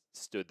has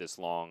stood this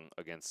long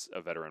against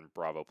a veteran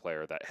Bravo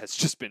player that has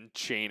just been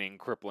chaining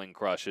crippling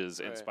crushes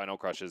and spinal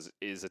crushes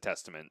is a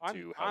testament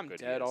to how good he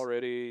is. I'm dead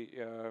already,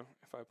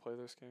 if I play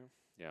this game.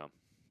 Yeah.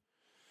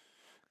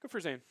 Good for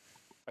Zayne.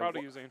 Proud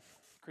of you, Zayne.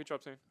 Great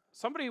job, Zayne.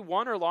 Somebody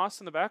won or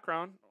lost in the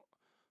background.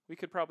 We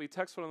could probably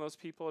text one of those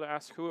people to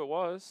ask who it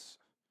was.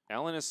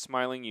 Alan is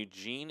smiling.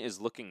 Eugene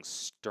is looking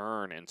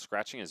stern and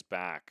scratching his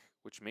back,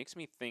 which makes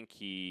me think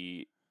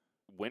he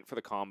went for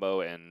the combo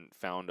and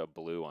found a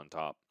blue on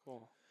top.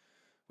 Cool.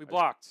 We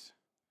blocked.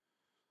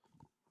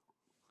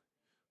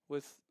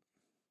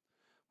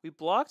 We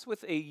blocked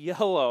with a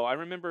yellow. I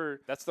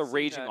remember. That's the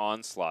Raging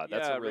Onslaught.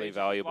 That's a really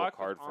valuable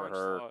card for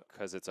her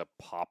because it's a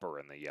popper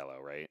in the yellow,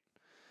 right?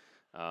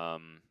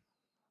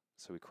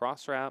 So we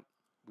cross wrap.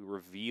 We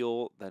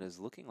reveal that is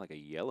looking like a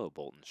yellow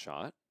Bolton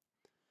shot.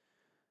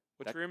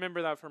 Which we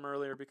remember that from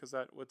earlier because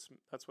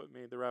that's what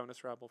made the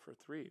Ravenous Rabble for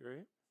 3,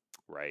 right?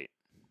 Right.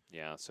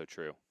 Yeah, so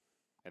true.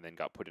 And then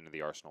got put into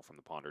the arsenal from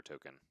the Ponder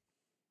token.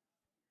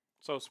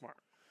 So smart.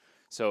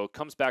 So it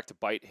comes back to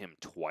bite him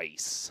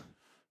twice.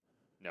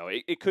 No,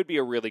 it could be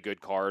a really good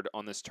card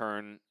on this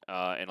turn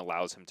and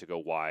allows him to go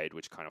wide,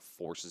 which kind of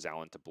forces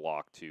Alan to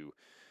block to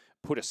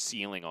put a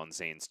ceiling on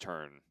Zayne's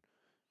turn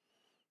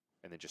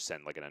and then just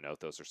send like an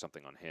Anothos or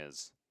something on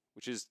his,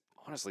 which is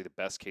honestly the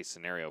best case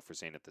scenario for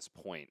Zayne at this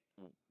point.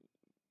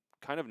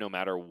 Kind of no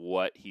matter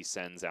what he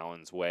sends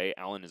Alan's way,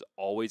 Alan is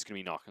always going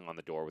to be knocking on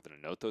the door with an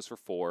Anothos for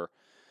 4,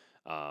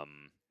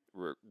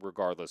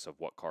 regardless of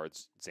what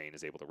cards Zayne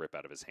is able to rip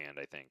out of his hand,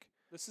 I think.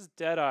 This is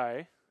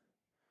Deadeye.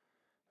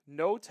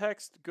 No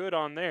text good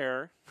on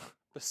there,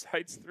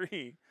 besides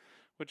 3,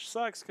 which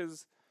sucks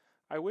because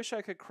I wish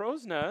I could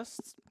Crow's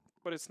Nest,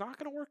 but it's not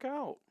going to work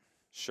out.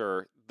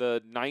 Sure.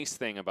 The nice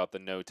thing about the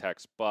no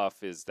text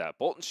buff is that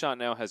Bolt & Shot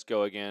now has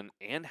go again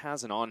and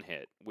has an on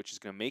hit, which is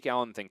going to make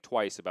Alan think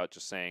twice about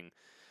just saying,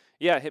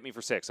 yeah, hit me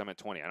for 6. I'm at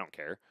 20. I don't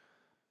care.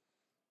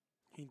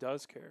 He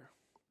does care.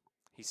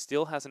 He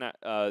still has an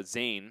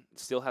Zayne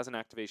still has an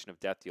activation of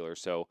Death Dealer,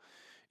 so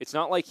it's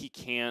not like he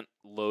can't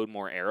load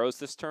more arrows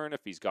this turn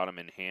if he's got them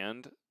in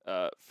hand.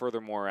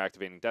 Furthermore,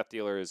 activating Death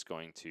Dealer is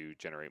going to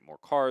generate more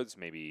cards,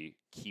 maybe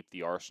keep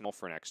the arsenal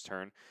for next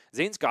turn.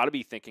 Zayne's got to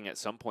be thinking at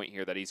some point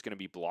here that he's going to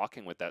be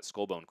blocking with that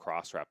Skullbone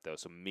Crosswrap, though,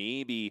 so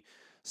maybe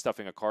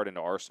stuffing a card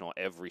into arsenal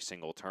every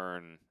single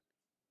turn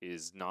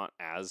is not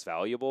as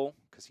valuable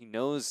because he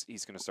knows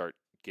he's going to start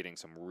getting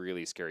some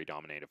really scary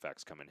dominate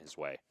effects coming his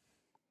way.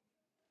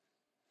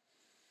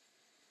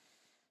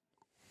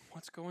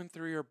 What's going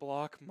through your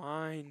block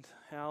mind,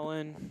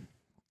 Alan?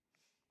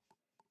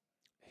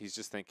 He's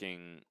just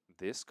thinking,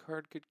 this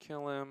card could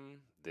kill him,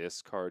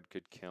 this card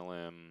could kill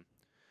him.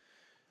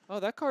 Oh,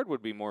 that card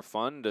would be more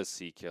fun to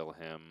see kill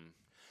him.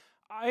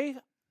 I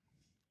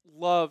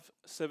love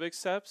Civic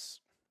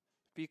Steps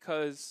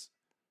because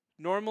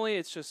normally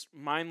it's just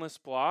mindless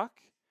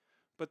block,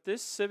 but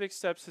this Civic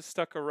Steps has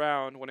stuck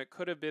around when it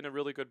could have been a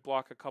really good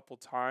block a couple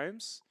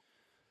times.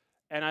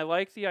 And I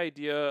like the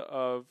idea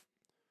of,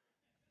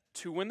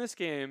 to win this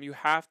game, you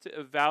have to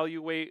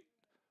evaluate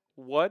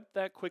what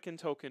that Quicken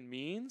token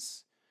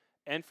means.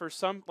 And for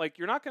some, like,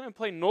 you're not going to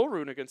play Null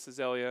Rune against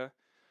Azalea,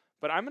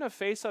 but I'm going to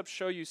face up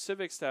show you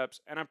Civic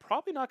Steps, and I'm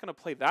probably not going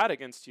to play that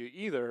against you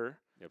either.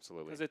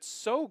 Absolutely. Because it's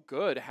so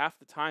good half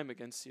the time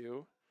against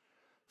you.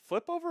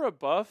 Flip over a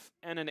buff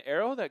and an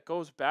arrow that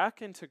goes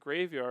back into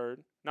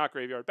graveyard, not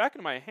graveyard, back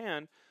into my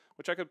hand,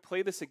 which I could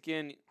play this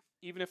again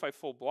even if I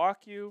full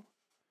block you.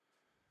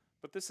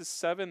 But this is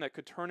 7 that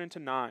could turn into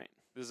 9.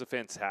 This is a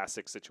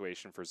fantastic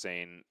situation for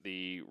Zayne.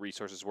 The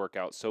resources work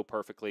out so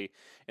perfectly.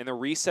 And the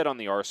reset on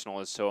the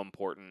arsenal is so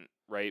important,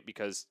 right?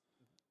 Because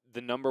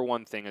the number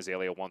one thing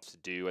Azalea wants to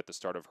do at the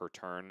start of her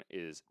turn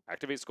is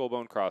activate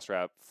Skullbone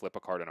Crosswrap, flip a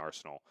card in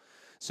arsenal.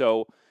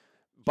 So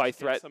by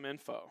some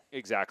info.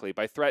 Exactly.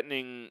 By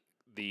threatening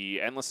the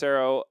Endless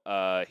Arrow,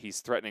 he's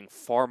threatening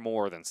far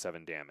more than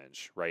 7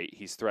 damage, right?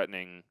 He's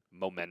threatening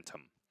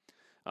momentum.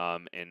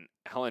 And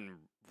Alan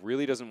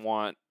really doesn't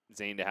want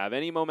Zayne to have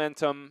any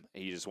momentum.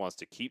 He just wants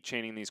to keep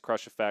chaining these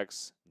crush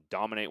effects,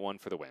 dominate one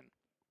for the win.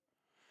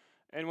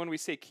 And when we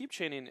say keep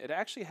chaining, it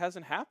actually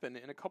hasn't happened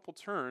in a couple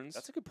turns.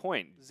 That's a good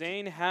point.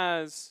 Zayne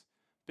has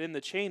been the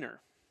chainer.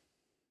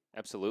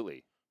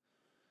 Absolutely.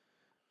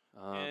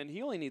 And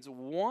he only needs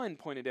 1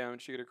 point of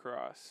damage to get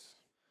across.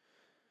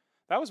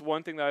 That was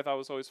one thing that I thought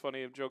was always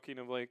funny, of joking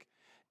of like,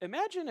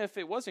 imagine if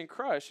it wasn't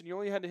crush and you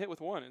only had to hit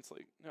with 1. It's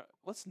like, no,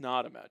 let's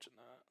not imagine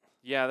that.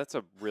 Yeah, that's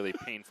a really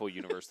painful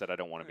universe that I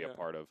don't want to be a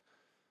part of.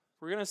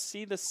 We're going to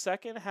see the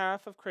second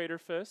half of Crater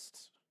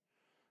Fist,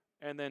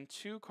 and then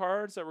 2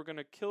 cards that we're going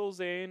to kill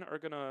Zayne are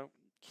going to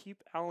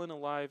keep Alan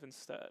alive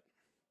instead.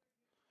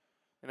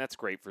 And that's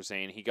great for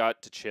Zayne. He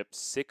got to chip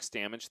 6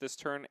 damage this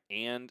turn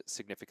and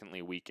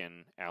significantly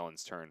weaken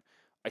Alan's turn.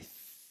 I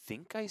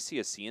think I see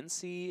a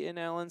CNC in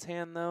Alan's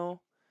hand, though,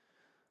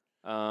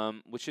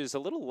 which is a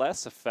little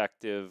less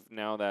effective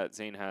now that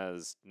Zayne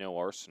has no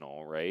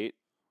arsenal, right?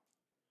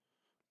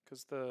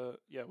 Because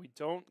we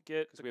don't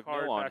get the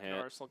card back in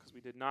Arsenal because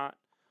we did not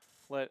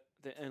let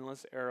the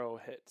Endless Arrow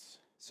hit.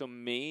 So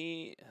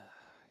I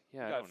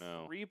don't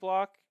know. 3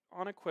 block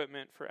on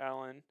equipment for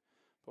Alan,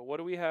 but what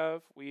do we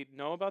have? We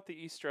know about the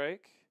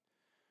E-Strike.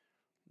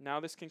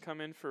 Now this can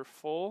come in for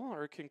full,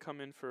 or it can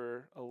come in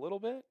for a little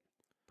bit.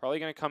 Probably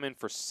going to come in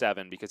for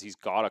 7 because he's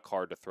got a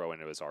card to throw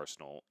into his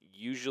arsenal.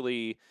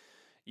 Usually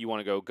you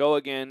want to go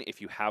again if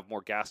you have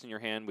more gas in your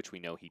hand, which we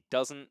know he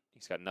doesn't.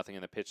 He's got nothing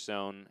in the pitch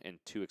zone and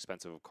too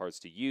expensive of cards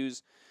to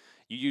use.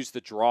 You use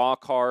the draw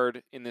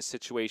card in this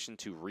situation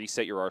to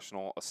reset your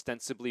arsenal,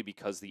 ostensibly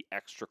because the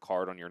extra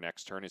card on your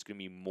next turn is going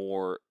to be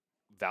more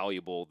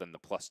valuable than the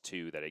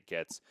 +2 that it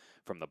gets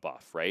from the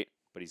buff, right?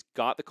 But he's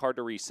got the card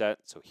to reset,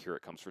 so here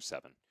it comes for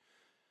 7.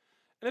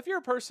 And if you're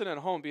a person at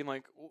home being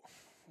like,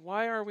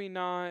 why are we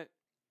not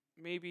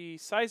maybe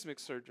seismic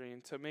surgery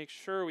to make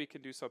sure we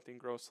can do something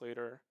gross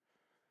later?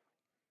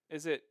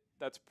 Is it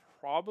that's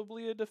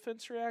probably a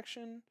defense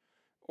reaction?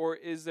 Or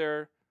is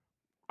there,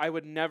 I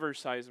would never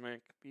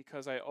seismic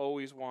because I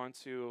always want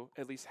to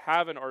at least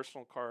have an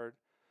arsenal card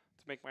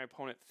to make my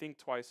opponent think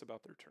twice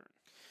about their turn?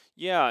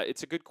 Yeah,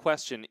 it's a good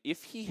question.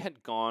 If he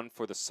had gone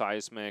for the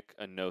seismic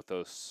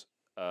Anothos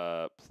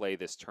play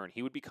this turn,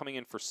 he would be coming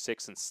in for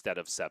 6 instead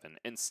of 7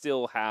 and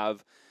still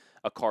have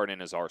a card in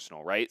his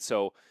arsenal, right?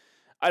 So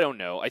I don't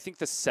know. I think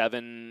the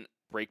 7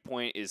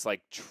 breakpoint is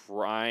like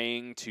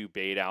trying to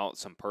bait out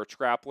some perch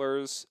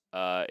grapplers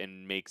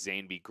and make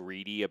Zayne be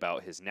greedy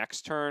about his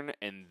next turn,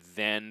 and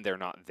then they're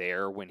not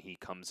there when he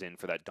comes in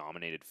for that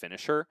dominated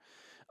finisher.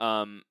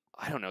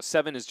 I don't know.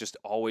 7 is just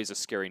always a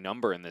scary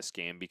number in this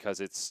game because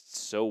it's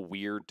so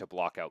weird to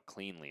block out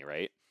cleanly,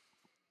 right?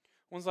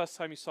 When's the last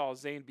time you saw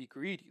Zayne be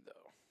greedy,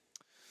 though?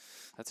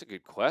 That's a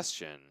good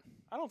question.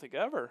 I don't think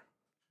ever.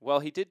 Well,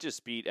 he did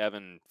just beat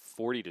Evan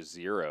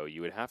 40-0.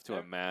 You would have to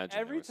imagine.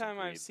 Every time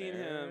I've seen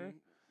him,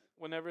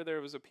 whenever there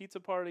was a pizza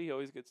party, he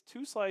always gets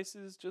 2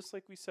 slices, just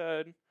like we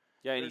said.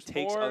 Yeah, and he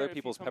takes other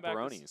people's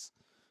pepperonis.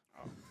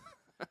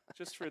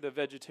 Just for the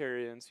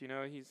vegetarians, you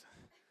know, he's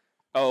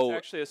it's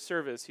actually a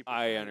service.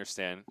 I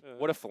understand.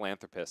 What a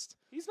philanthropist.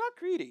 He's not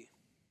greedy.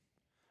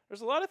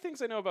 There's a lot of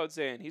things I know about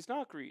Zayne. He's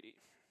not greedy.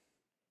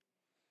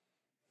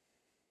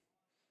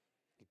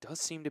 He does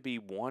seem to be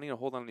wanting to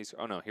hold on to these.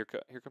 Oh, no, here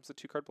comes the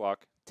 2-card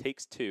block.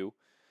 Takes 2.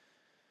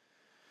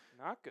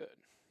 Not good.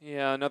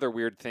 Yeah, another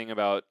weird thing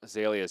about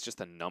Azalea is just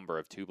the number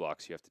of 2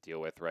 blocks you have to deal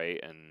with, right?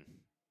 And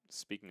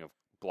speaking of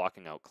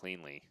blocking out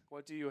cleanly.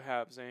 What do you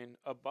have, Zayne?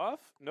 A buff?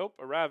 Nope,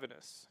 a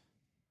Ravenous.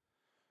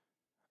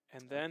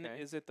 And then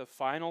is it the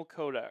final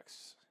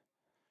codex?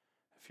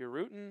 If you're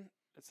rooting,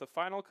 it's the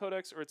final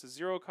codex or it's a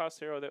 0-cost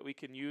hero that we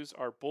can use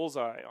our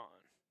bullseye on.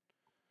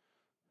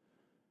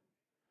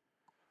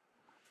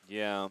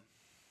 Yeah.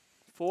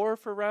 4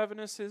 for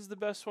Ravenous is the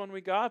best one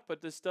we got,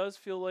 but this does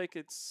feel like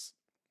it's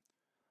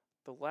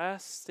the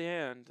last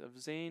stand of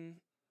Zayne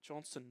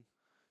Johnson.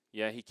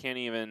 Yeah, he can't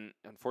even,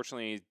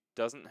 unfortunately, he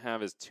doesn't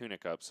have his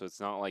tunic up, so it's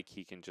not like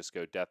he can just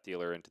go Death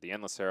Dealer into the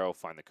Endless Arrow,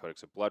 find the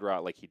Codex of Blood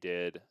Rot like he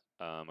did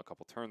a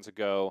couple turns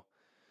ago.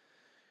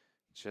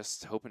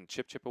 Just hoping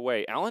to chip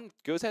away. Alan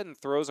goes ahead and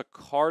throws a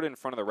card in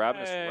front of the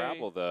Ravenous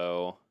Rabble,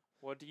 though.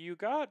 What do you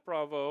got,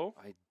 Bravo?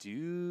 I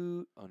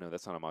do. Oh, no,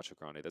 that's not a Macho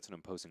Grande. That's an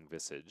Imposing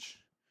Visage.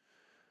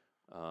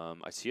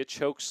 I see a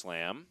Choke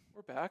Slam.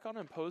 We're back on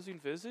Imposing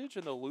Visage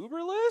in the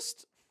Luber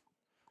list?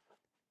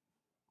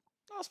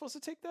 I was supposed to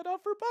take that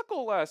out for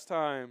Buckle last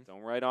time.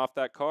 Don't write off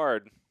that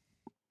card.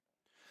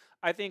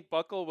 I think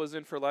Buckle was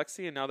in for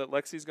Lexi, and now that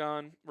Lexi's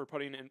gone, we're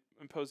putting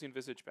Imposing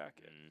Visage back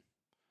in.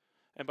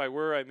 And by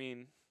we're, I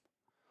mean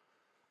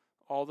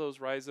all those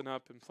rising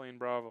up and playing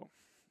Bravo.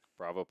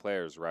 Bravo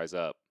players, rise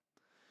up.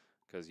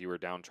 Because you were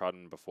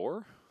downtrodden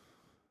before?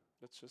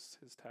 That's just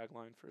his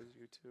tagline for his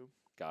YouTube.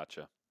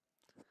 Gotcha.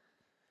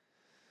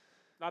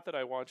 Not that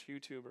I watch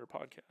YouTube or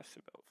podcasts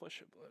about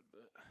Flesh and Blood,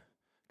 but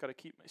got to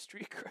keep my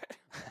streak right.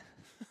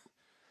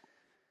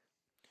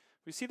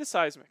 We see the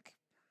Seismic.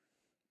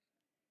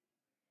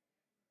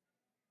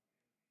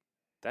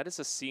 That is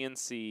a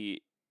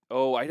CNC.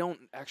 Oh, I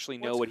don't actually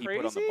know what he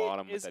put on the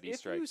bottom with that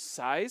E-Strike. If you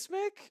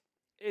Seismic,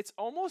 it's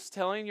almost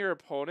telling your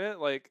opponent,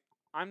 like,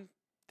 I'm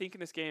thinking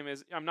this game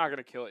is, I'm not going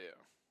to kill you.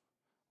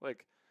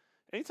 Like,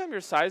 anytime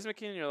you're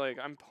Seismicing, you're like,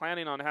 I'm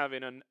planning on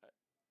having an...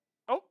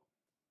 Oh!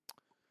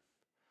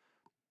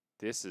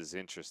 This is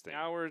interesting.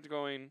 Now we're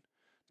going,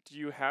 do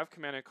you have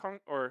Command and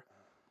Conquer? Or,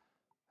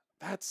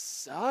 that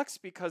sucks,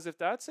 because if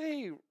that's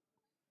a...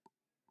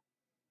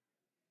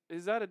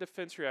 Is that a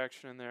defense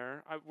reaction in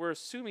there? We're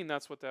assuming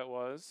that's what that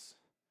was.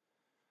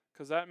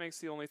 Because that makes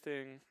the only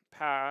thing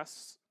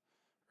pass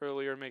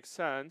earlier make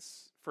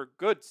sense for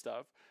good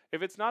stuff.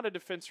 If it's not a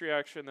defense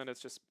reaction, then that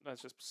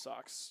just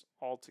sucks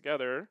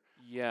altogether.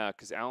 Yeah,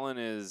 because Alan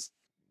is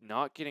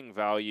not getting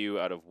value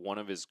out of one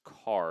of his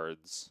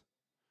cards.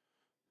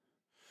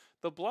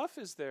 The bluff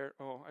is there.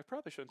 Oh, I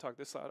probably shouldn't talk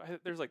this loud.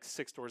 There's like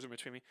 6 doors in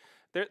between me.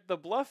 The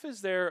bluff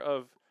is there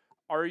of,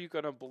 are you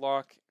going to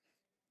block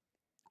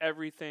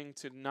everything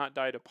to not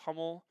die to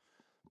pummel?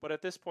 But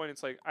at this point,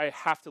 it's like, I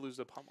have to lose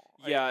the pummel.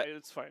 Yeah.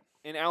 It's fine.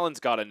 And Alan's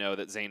got to know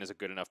that Zayne is a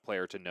good enough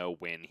player to know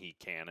when he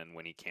can and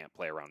when he can't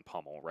play around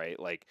pummel, right?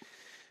 Like,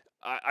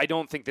 I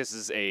don't think this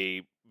is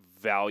a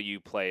value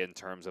play in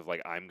terms of,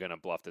 like, I'm going to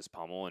bluff this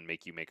pummel and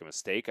make you make a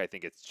mistake. I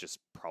think it's just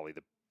probably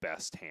the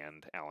best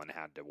hand Alan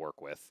had to work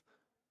with.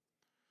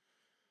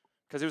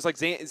 Because it was like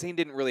Zayne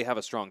didn't really have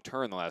a strong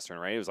turn the last turn,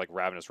 right? It was like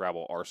Ravenous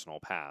Rabble, Arsenal,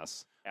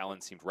 pass. Alan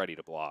seemed ready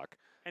to block.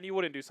 And you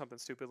wouldn't do something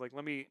stupid like,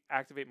 let me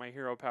activate my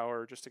hero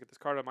power just to get this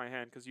card out of my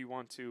hand because you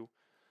want to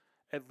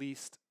at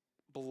least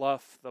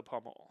bluff the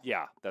pummel.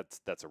 Yeah,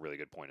 that's a really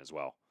good point as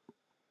well.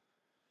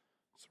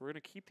 So we're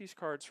going to keep these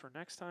cards for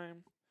next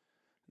time.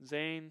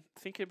 Zayne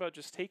thinking about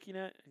just taking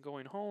it and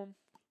going home.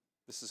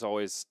 This is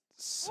always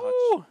such...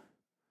 Ooh!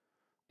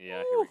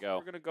 Yeah, here we go.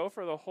 We're going to go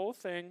for the whole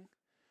thing.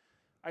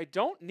 I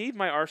don't need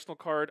my Arsenal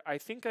card. I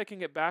think I can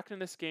get back in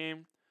this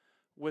game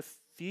with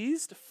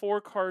these 4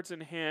 cards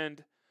in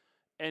hand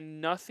and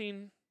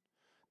nothing.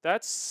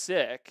 That's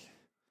sick.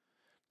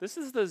 This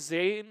is the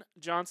Zayne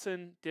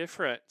Johnson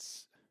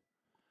difference.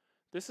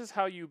 This is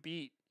how you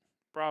beat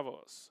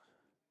Bravos.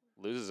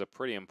 Loses a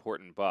pretty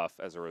important buff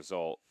as a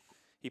result.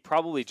 He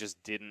probably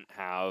just didn't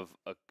have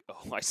a.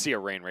 Oh, I see a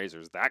Rain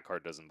Razors. That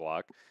card doesn't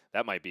block.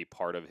 That might be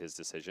part of his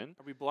decision.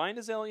 Are we blind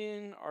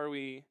Azalea? Are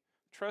we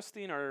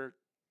trusting our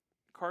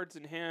cards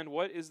in hand?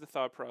 What is the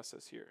thought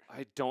process here?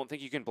 I don't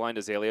think you can blind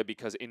Azalea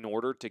because in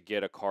order to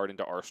get a card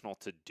into Arsenal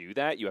to do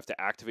that, you have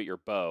to activate your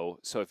bow.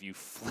 So if you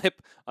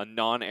flip a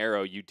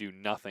non-arrow, you do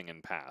nothing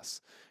and pass,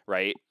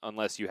 right?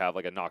 Unless you have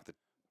like a knock the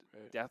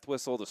death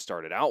whistle to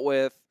start it out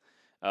with.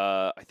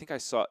 I think I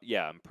saw,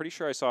 yeah, I'm pretty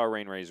sure I saw a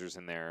Rain Razors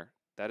in there.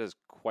 That is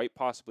quite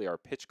possibly our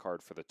pitch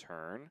card for the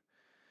turn.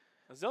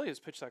 Azalea's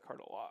pitched that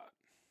card a lot.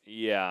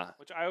 Yeah.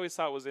 Which I always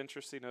thought was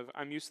interesting.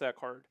 I'm used to that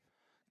card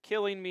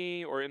killing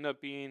me or end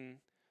up being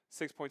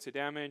 6 points of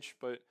damage.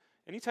 But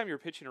anytime you're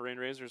pitching a Rain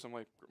Razors, I'm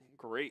like,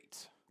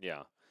 great.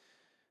 Yeah.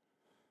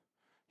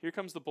 Here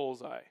comes the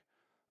bullseye.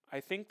 I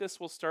think this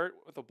will start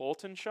with a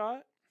Bolton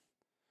shot.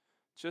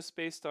 Just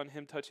based on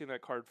him touching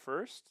that card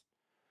first.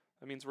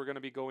 That means we're going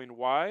to be going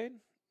wide.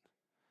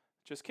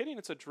 Just kidding,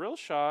 it's a drill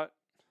shot.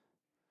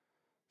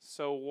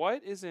 So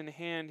what is in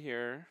hand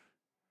here?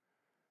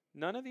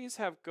 None of these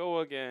have go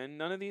again.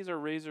 None of these are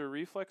razor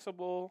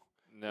reflexable.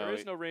 No. There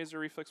is no razor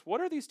reflex.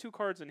 What are these two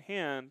cards in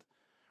hand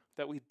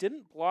that we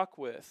didn't block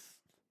with?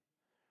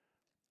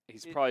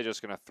 He's probably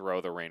just going to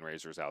throw the Rain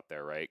Razors out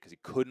there, right? Because he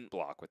couldn't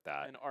block with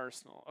that. An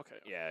Arsenal. Okay.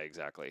 Yeah,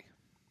 exactly.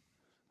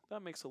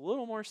 That makes a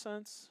little more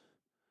sense.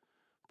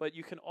 But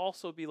you can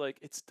also be like,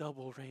 it's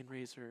double Rain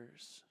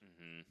Razors.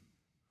 Mm-hmm.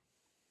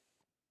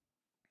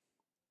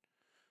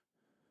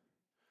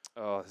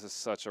 Oh, this is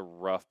such a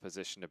rough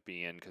position to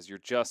be in because you're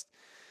just,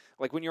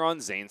 like when you're on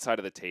Zayne's side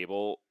of the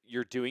table,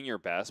 you're doing your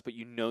best, but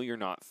you know you're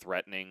not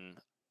threatening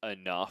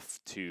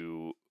enough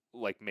to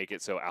like make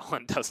it so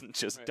Alan doesn't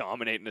just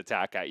dominate an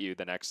attack at you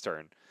the next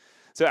turn.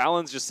 So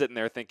Alan's just sitting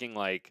there thinking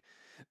like,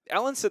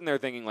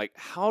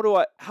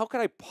 how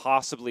could I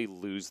possibly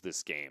lose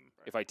this game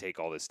if I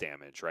take all this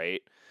damage,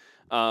 right?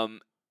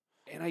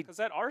 Because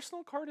that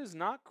Arsenal card is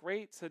not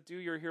great to do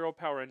your hero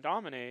power and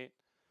dominate,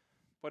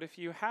 but if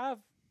you have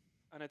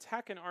an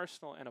attack in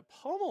Arsenal and a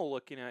pummel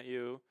looking at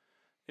you,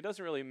 it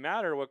doesn't really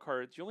matter what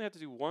cards. You only have to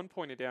do 1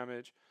 point of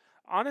damage.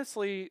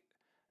 Honestly,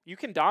 you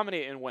can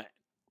dominate and win.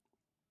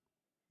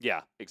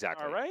 Yeah,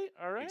 exactly. All right.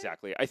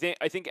 Exactly. I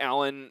think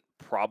Alan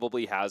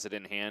probably has it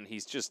in hand.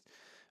 He's just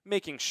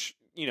making,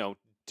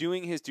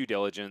 doing his due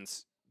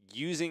diligence,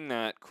 using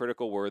that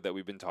critical word that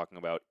we've been talking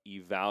about,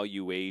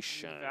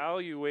 evaluation.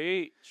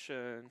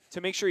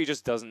 To make sure he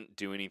just doesn't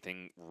do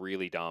anything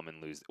really dumb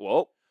and lose.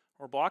 Well,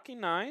 we're blocking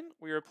 9.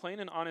 We are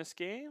playing an honest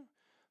game.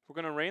 We're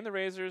going to rain the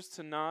Razors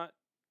to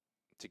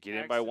get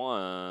in by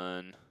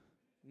 1.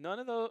 None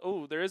of those.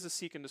 Oh, there is a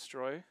seek and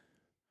destroy.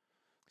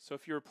 So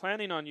if you're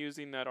planning on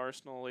using that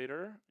Arsenal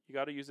later, you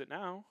got to use it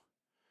now.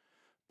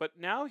 But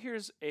now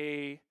here's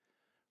we're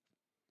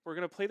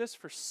going to play this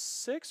for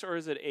 6 or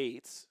is it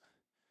 8?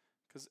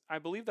 Because I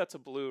believe that's a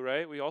blue,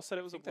 right? We all said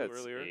it was a blue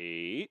earlier.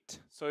 8.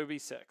 So it would be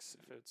 6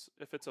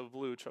 if it's a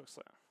blue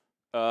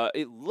chokeslam.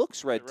 It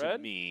looks red to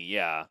me,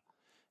 yeah.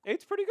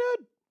 8's pretty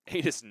good.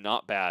 8 is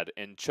not bad,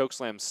 and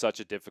chokeslam's such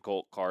a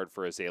difficult card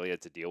for Azalea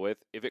to deal with.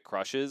 If it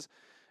crushes,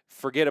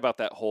 forget about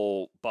that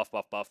whole buff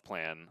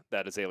plan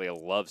that Azalea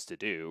loves to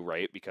do,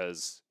 right?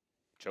 Because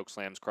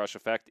chokeslam's crush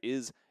effect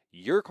is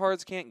your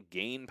cards can't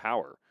gain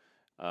power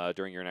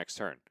during your next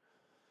turn.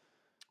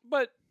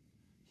 But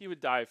he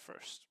would die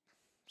first.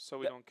 So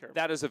we don't care.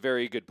 That is a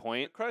very good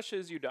point. If it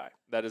crushes, you die.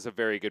 That is a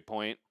very good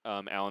point.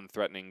 Alan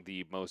threatening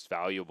the most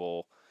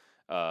valuable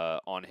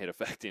on-hit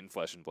effect in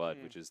Flesh and Blood,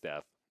 which is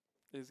death.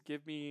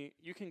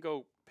 You can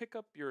go pick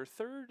up your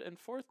 3rd and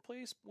 4th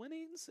place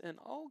winnings, and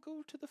I'll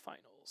go to the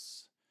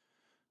finals.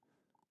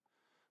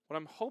 What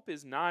I'm hope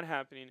is not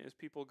happening is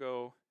people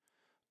go,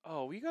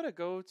 oh, we got to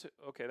go to,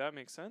 okay, that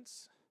makes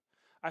sense.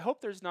 I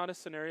hope there's not a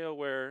scenario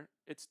where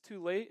it's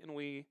too late and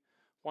we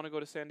want to go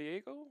to San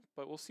Diego,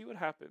 but we'll see what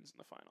happens in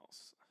the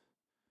finals.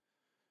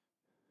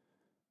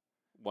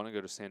 Want to go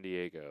to San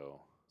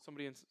Diego?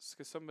 Somebody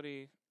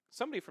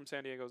from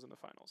San Diego's in the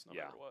finals, no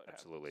matter what.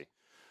 Absolutely. Happens.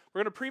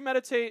 We're going to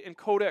premeditate and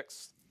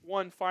codex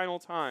one final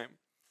time.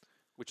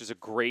 Which is a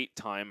great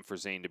time for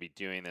Zayne to be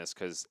doing this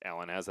because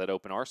Alan has that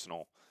open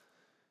arsenal.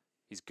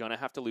 He's going to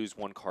have to lose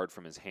 1 card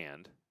from his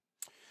hand.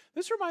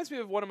 This reminds me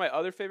of one of my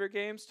other favorite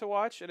games to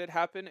watch, and it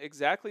happened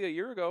exactly a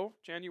year ago,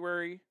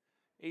 January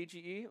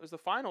AGE. It was the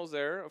finals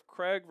there of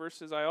Craig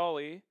versus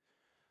Ioli.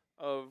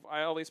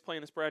 Ioli's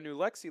playing this brand new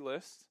Lexi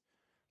list,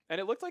 and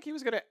it looked like he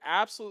was going to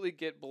absolutely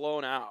get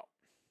blown out.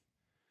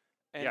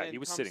 And yeah, then he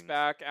was comes sitting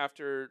back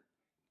after,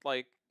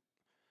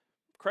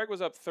 Craig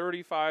was up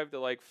 35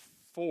 to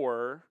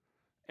 4,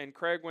 and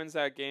Craig wins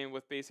that game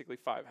with basically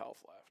 5 health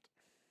left.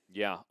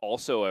 Yeah,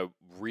 also a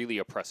really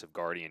oppressive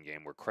Guardian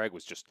game where Craig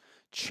was just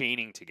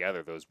chaining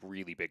together those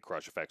really big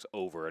crush effects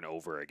over and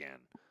over again.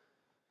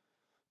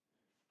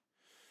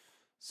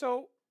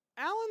 So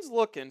Alan's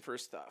looking for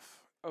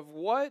stuff of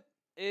what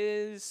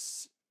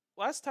is...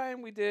 Last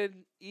time we did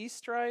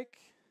E-Strike.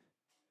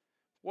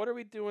 What are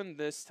we doing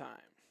this time?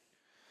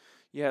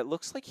 Yeah, it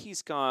looks like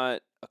he's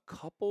got a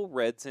couple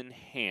reds in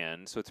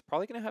hand, so it's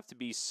probably going to have to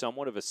be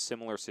somewhat of a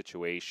similar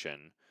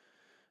situation.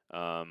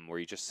 where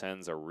he just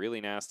sends a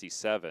really nasty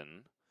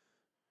 7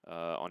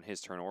 on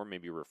his turn, or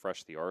maybe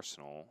refresh the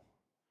arsenal.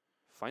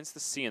 Finds the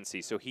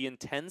CNC, so he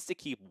intends to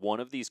keep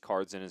one of these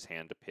cards in his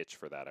hand to pitch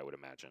for that, I would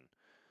imagine.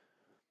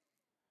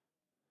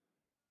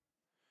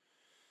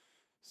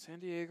 San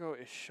Diego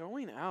is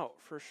showing out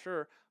for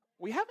sure.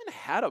 We haven't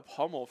had a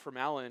pummel from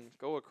Alan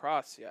go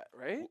across yet,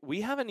 right?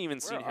 We haven't even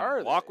seen Where him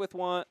are block they? with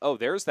one. Oh,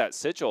 there's that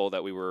sigil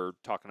that we were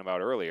talking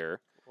about earlier.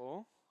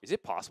 Cool. Is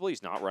it possible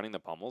he's not running the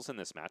pummels in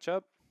this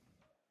matchup?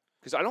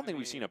 Because I don't think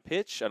we've seen a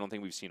pitch. I don't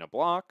think we've seen a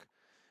block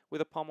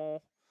with a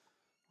pummel.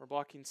 We're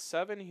blocking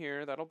 7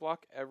 here. That'll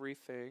block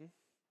everything.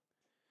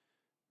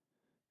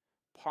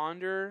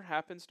 Ponder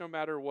happens no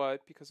matter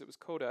what because it was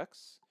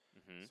Codex.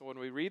 Mm-hmm. So when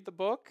we read the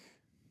book,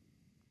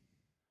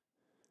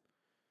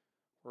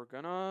 we're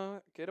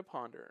gonna get a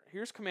Ponder.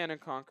 Here's Command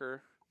and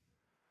Conquer.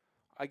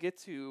 I get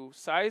to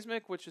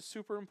Seismic, which is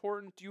super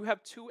important. Do you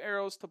have 2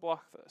 arrows to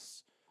block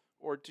this?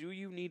 Or do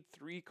you need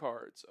 3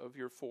 cards of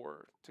your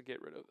 4 to get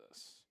rid of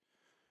this?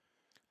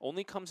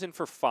 Only comes in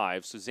for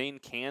 5, so Zayne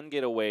can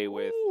get away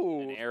with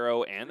an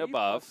arrow and a 3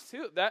 buff. plus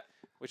 2. That,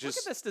 which look is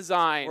at this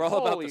design. we're all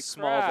about Holy the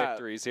small crap.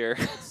 victories here.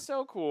 It's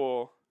so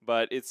cool.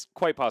 But it's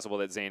quite possible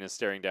that Zayne is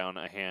staring down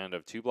a hand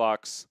of 2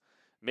 blocks,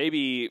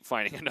 maybe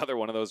finding another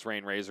one of those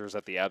Rain Razors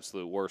at the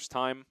absolute worst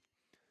time.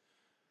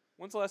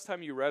 When's the last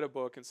time you read a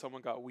book and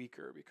someone got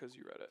weaker because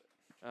you read it?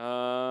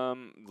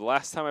 The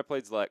last time I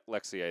played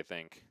Lexi, I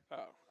think.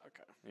 Oh,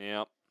 okay.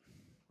 Yep.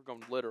 We're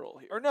going literal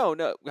here. Or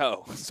no.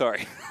 Oh,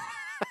 sorry.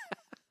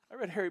 I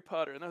read Harry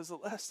Potter, and that was the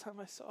last time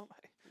I saw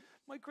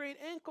my great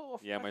ankle.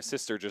 Yeah, my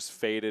sister just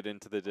faded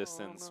into the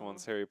distance no.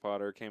 once Harry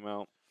Potter came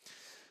out.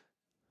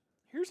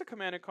 Here's a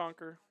Command and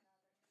Conquer.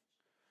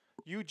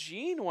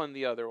 Eugene won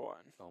the other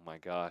one. Oh my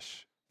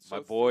gosh. So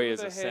My boy through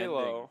is the ascending.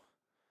 Halo.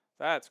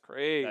 That's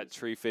crazy. That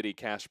Tree Fitty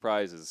cash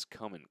prize is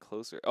coming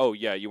closer. Oh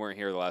yeah, you weren't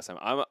here the last time.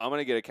 I'm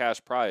gonna get a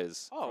cash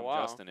prize from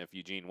wow. Justin if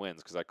Eugene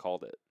wins because I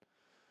called it.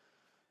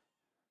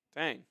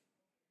 Dang.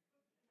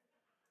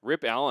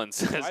 Rip Allen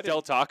says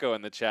Del Taco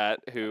in the chat.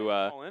 Who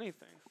I didn't call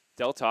anything.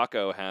 Del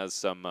Taco has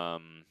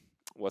some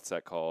what's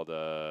that called?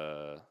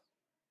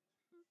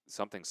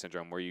 Something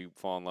syndrome where you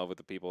fall in love with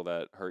the people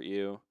that hurt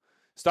you.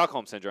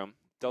 Stockholm syndrome.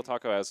 Del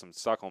Taco has some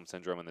Stockholm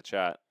syndrome in the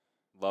chat.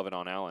 Loving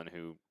on Allen,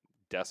 who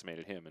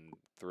decimated him and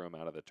threw him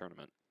out of the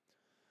tournament.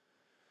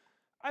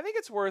 I think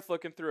it's worth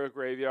looking through a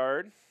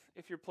graveyard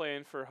if you're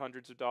playing for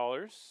hundreds of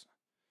dollars.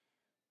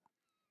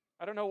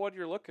 I don't know what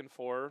you're looking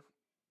for.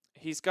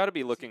 He's got to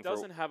be looking He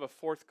doesn't have a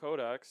 4th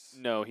Codex.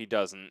 No, he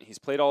doesn't. He's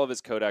played all of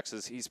his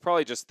codexes. He's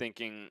probably just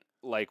thinking,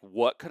 like,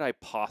 what could I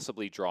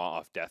possibly draw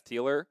off Death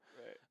Dealer?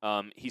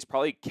 Right. He's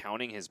probably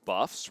counting his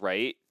buffs,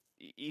 right?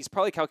 He's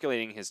probably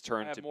calculating his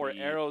turn I have to more be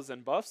arrows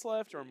and buffs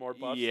left, or more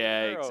buffs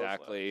yeah, than arrows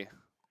exactly. left?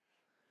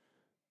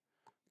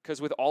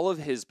 Because with all of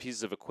his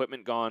pieces of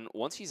equipment gone,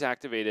 once he's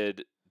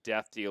activated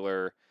Death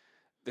Dealer,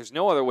 there's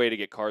no other way to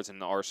get cards in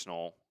the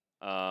arsenal.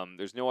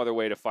 There's no other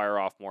way to fire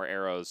off more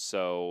arrows,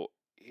 so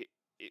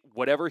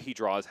whatever he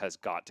draws has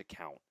got to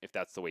count if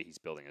that's the way he's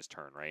building his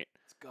turn, right?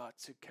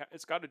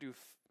 It's got to do.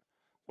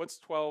 What's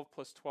 12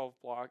 plus 12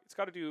 block? It's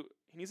got to do.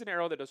 He needs an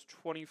arrow that does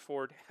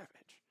 24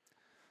 damage.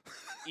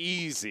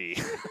 Easy.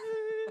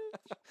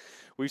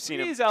 We've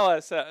seen Please,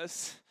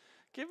 LSS.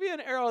 Give me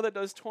an arrow that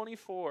does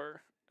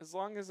 24. As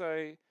long as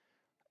it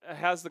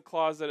has the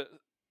clause that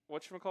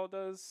whatchamacallit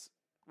does.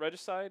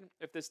 Regicide.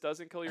 If this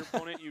doesn't kill your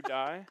opponent, you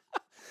die.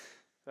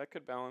 That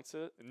could balance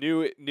it.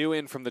 New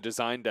in from the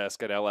design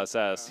desk at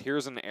LSS. Yeah.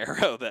 Here's an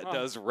arrow that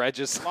does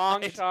Regicide.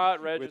 Long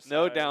shot, Regicide. With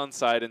no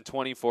downside and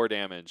 24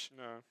 damage.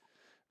 No.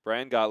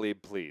 Brian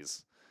Gottlieb,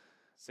 please.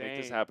 Zayne.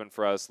 Make this happen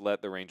for us.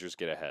 Let the Rangers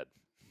get ahead.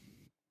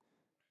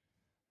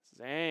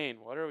 Zayne,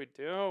 what are we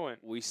doing?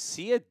 We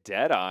see a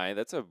Deadeye.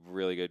 That's a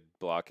really good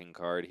blocking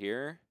card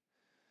here.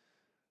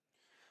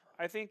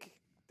 I think,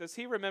 does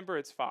he remember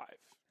it's 5?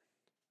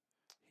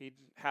 He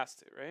has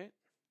to, right?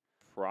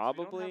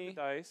 Probably. So we don't have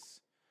the dice.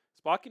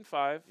 It's blocking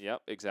 5.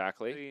 Yep,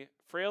 exactly. The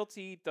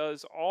Frailty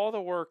does all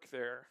the work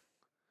there.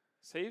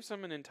 Saves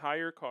him an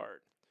entire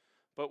card.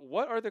 But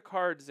what are the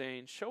cards,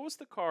 Zayne? Show us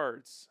the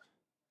cards.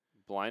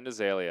 Blind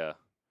Azalea.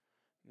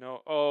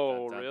 No.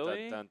 Oh,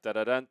 really? Finds a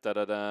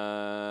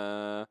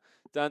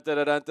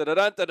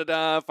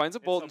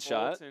Bolton It's a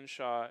shot. Bolton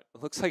shot.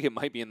 It looks like it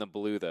might be in the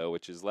blue, though,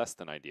 which is less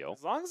than ideal.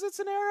 As long as it's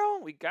an arrow,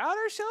 we got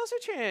ourselves a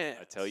chance.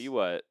 I tell you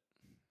what.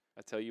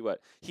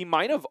 He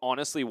might have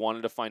honestly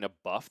wanted to find a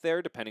buff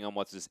there, depending on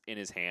what's in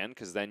his hand,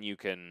 because then you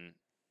can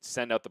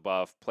send out the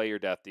buff, play your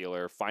Death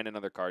Dealer, find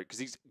another card, because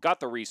he's got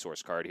the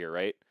resource card here,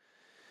 right?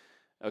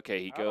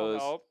 Okay, he That'll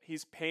goes. help.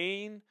 He's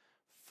paying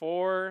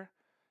for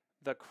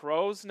the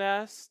crow's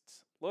nest.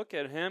 Look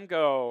at him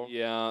go.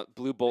 Yeah,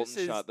 blue Bolton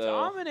This shot, is though.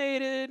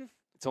 dominated.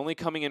 It's only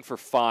coming in for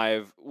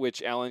 5,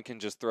 which Allen can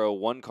just throw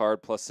 1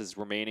 card plus his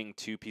remaining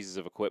 2 pieces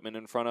of equipment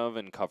in front of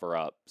and cover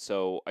up.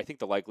 So I think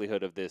the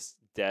likelihood of this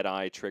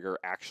Deadeye trigger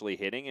actually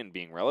hitting and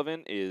being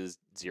relevant is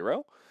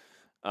 0.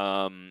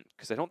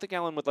 Because I don't think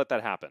Allen would let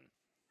that happen.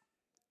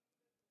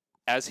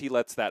 As he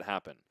lets that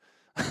happen.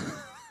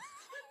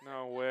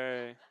 No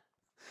way.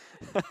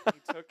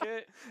 He took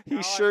it.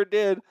 He sure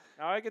did.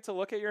 Now I get to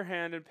look at your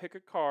hand and pick a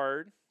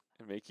card.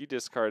 And make you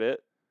discard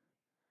it.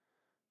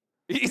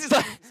 He's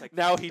like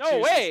now he no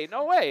chooses. way,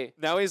 no way.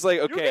 Now he's like,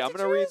 You okay, get I'm to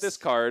going to read choose? this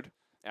card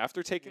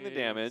after taking the Yes.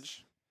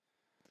 damage.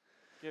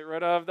 Get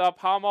rid of the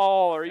pummel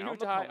or you Found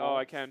the die. pummel. Oh,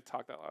 I can't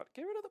talk that loud.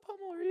 Get rid of the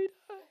pummel or you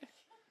die.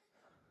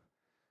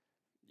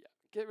 Yeah,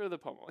 get rid of the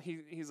pummel.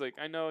 He's like,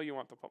 I know you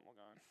want the pummel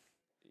gone.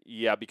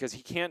 Yeah, because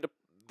he can't.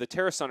 The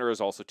Terra Sunder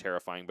is also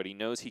terrifying, but he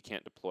knows he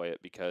can't deploy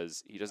it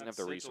because he doesn't have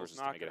the Sigil's resources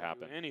to not make it gonna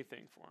happen. Do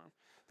anything for him.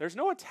 There's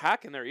no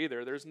attack in there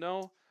either. There's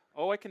no,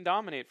 I can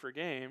dominate for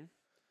game.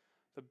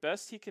 The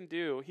best he can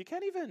do, he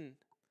can't even,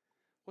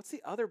 what's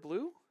the other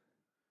blue?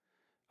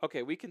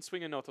 Okay, we can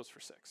swing a Nothos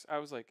for 6. I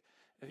was like,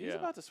 if he's Yeah.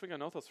 about to swing a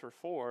Nothos for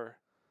 4,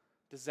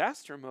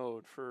 disaster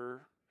mode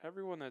for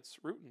everyone that's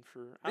rooting for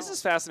This Alan.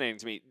 is fascinating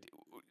to me.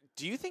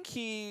 Do you think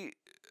he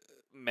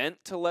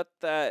meant to let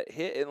that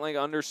hit and like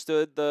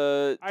understood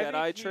the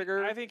Deadeye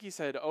trigger? I think he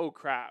said, oh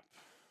crap.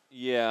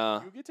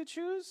 Yeah. You get to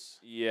choose?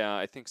 Yeah,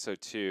 I think so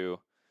too.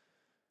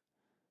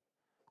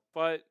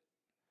 But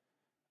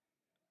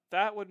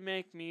that would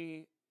make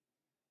me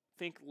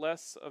think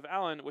less of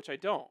Alan, which I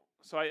don't.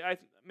 So I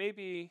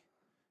maybe,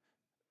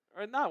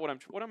 or not what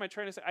am I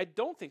trying to say? I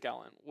don't think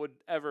Alan would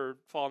ever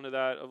fall into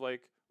that of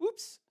like,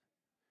 oops.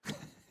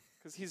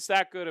 Because he's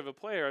that good of a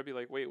player. I'd be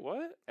like, wait,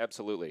 what?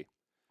 Absolutely.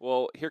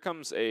 Well, here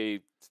comes a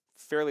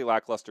fairly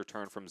lackluster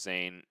turn from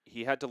Zayne.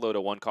 He had to load a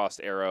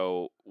 1-cost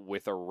arrow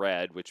with a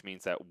red, which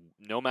means that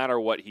no matter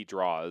what he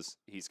draws,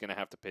 he's going to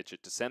have to pitch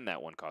it to send that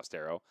 1-cost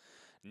arrow.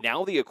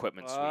 Now the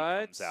equipment suite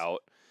comes out,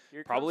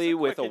 Here probably comes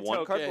the with a Quicken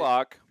 1-card token.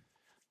 block.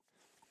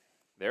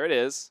 There it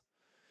is.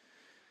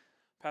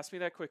 Pass me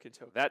that Quicken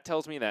token. That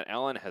tells me that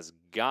Alan has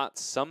got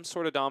some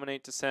sort of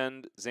dominate to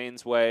send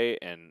Zayne's way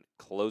and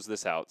close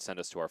this out, send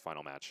us to our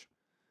final match.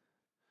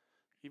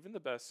 Even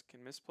the best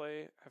can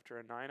misplay after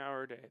a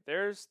 9-hour day.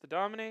 There's the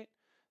dominate.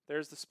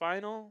 There's the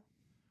spinal.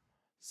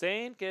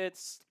 Zayne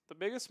gets the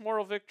biggest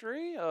moral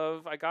victory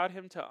of I got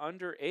him to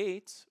under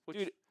 8, which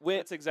Dude,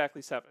 that's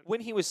exactly 7.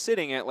 when he was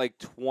sitting at like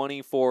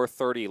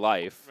 24-30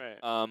 life,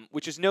 Right.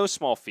 Which is no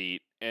small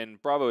feat,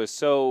 and Bravo is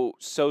so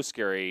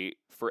scary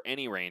for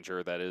any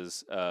ranger that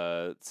is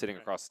sitting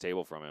Right. across the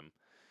table from him.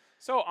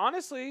 So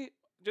honestly,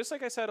 just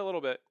like I said a little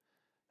bit,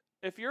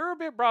 if you're a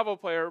big Bravo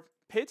player,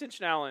 pay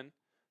attention to Alan.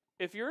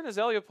 If you're an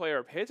Azalea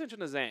player, pay attention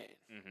to Zayne.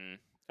 Mm-hmm.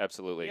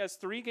 Absolutely. He has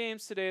 3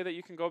 games today that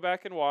you can go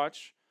back and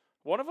watch.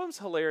 One of them's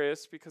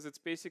hilarious because it's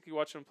basically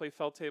watching him play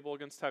felt table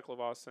against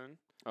Teklevossen.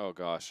 Oh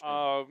gosh.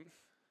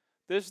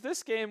 There's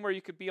this game where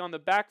you could be on the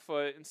back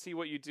foot and see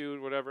what you do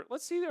and whatever.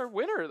 Let's see their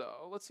winner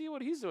though. Let's see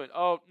what he's doing.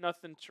 Oh,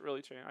 nothing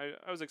really changed.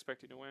 I was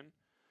expecting to win.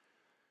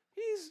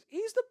 He's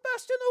the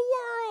best in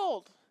the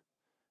world,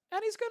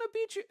 and he's gonna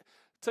beat you.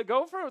 To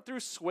go through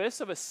Swiss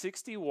of a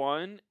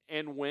 61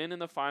 and win in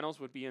the finals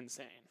would be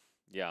insane.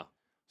 Yeah.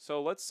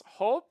 So let's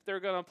hope they're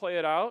gonna play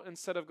it out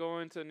instead of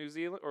going to New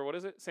Zealand or what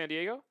is it, San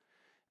Diego.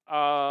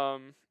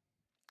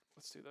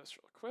 Let's do this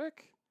real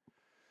quick.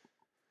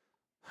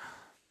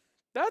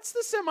 That's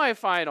the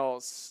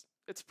semifinals.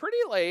 It's pretty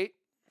late.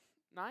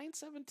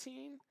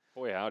 9:17.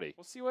 Boy, howdy.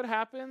 We'll see what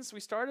happens. We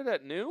started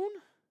at noon.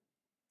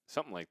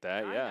 Something like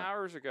that. 9 Yeah.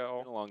 hours ago.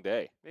 Been a long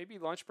day. Maybe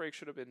lunch break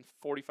should have been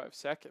 45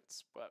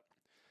 seconds, but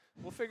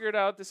we'll figure it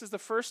out. This is the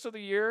first of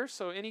the year,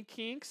 so any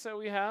kinks that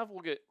we have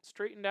will get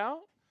straightened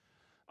out.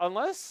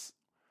 Unless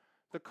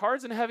the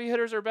cards and heavy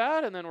hitters are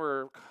bad, and then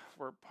we're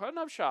putting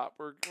up shop.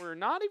 We're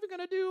not even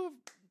gonna do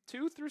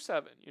 2 through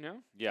 7. You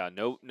know, Yeah.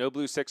 No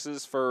blue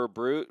 6s for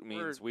Brute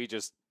means we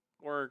just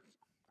we're outta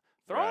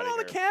throwing all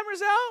the here.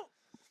 cameras out,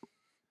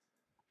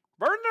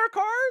 burning our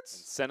cards.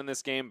 sending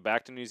this game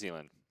back to New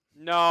Zealand.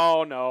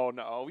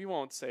 No, we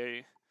won't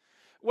say.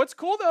 What's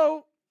cool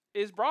though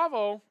is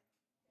Bravo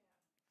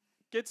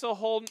gets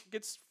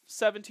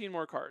 17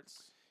 more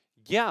cards.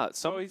 Yeah.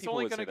 Some So he's people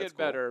only would going say to that's get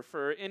cool. better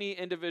for any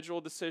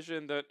individual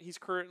decision that he's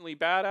currently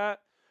bad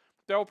at.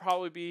 There'll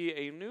probably be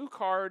a new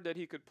card that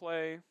he could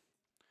play.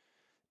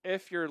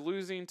 If you're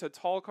losing to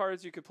tall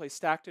cards, you could play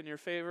stacked in your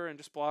favor and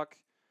just block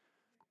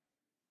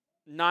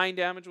 9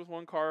 damage with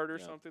 1 card or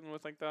something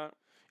with like that.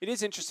 It is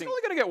It's interesting.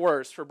 only going to get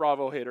worse for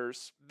Bravo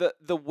haters.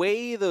 The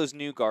way those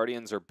new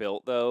Guardians are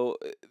built, though,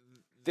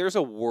 there's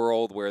a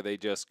world where they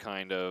just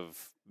kind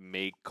of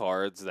make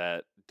cards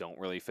that don't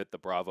really fit the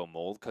Bravo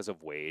mold because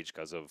of wage,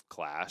 because of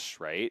clash,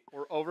 right?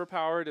 Or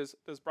overpowered.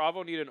 Does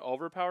Bravo need an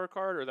overpower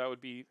card, or that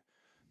would be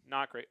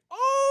not great?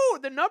 Oh,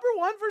 the number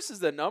 1 versus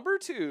the number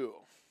 2.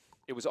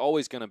 It was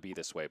always going to be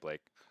this way,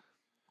 Blake.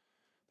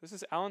 This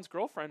is Alan's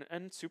girlfriend,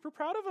 and super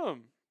proud of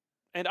him.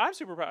 And I'm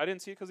super proud. I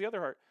didn't see it because the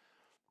other heart.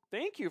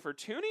 Thank you for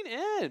tuning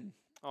in.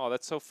 Oh,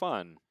 that's so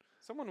fun.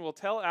 Someone will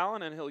tell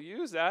Alan, and he'll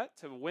use that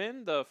to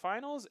win the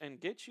finals and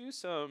get you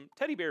some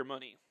teddy bear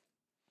money.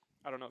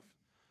 I don't know if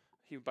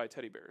he would buy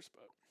teddy bears,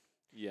 but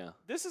Yeah.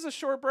 this is a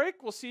short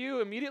break. We'll see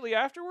you immediately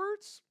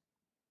afterwards,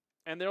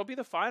 and there'll be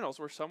the finals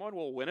where someone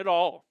will win it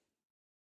all.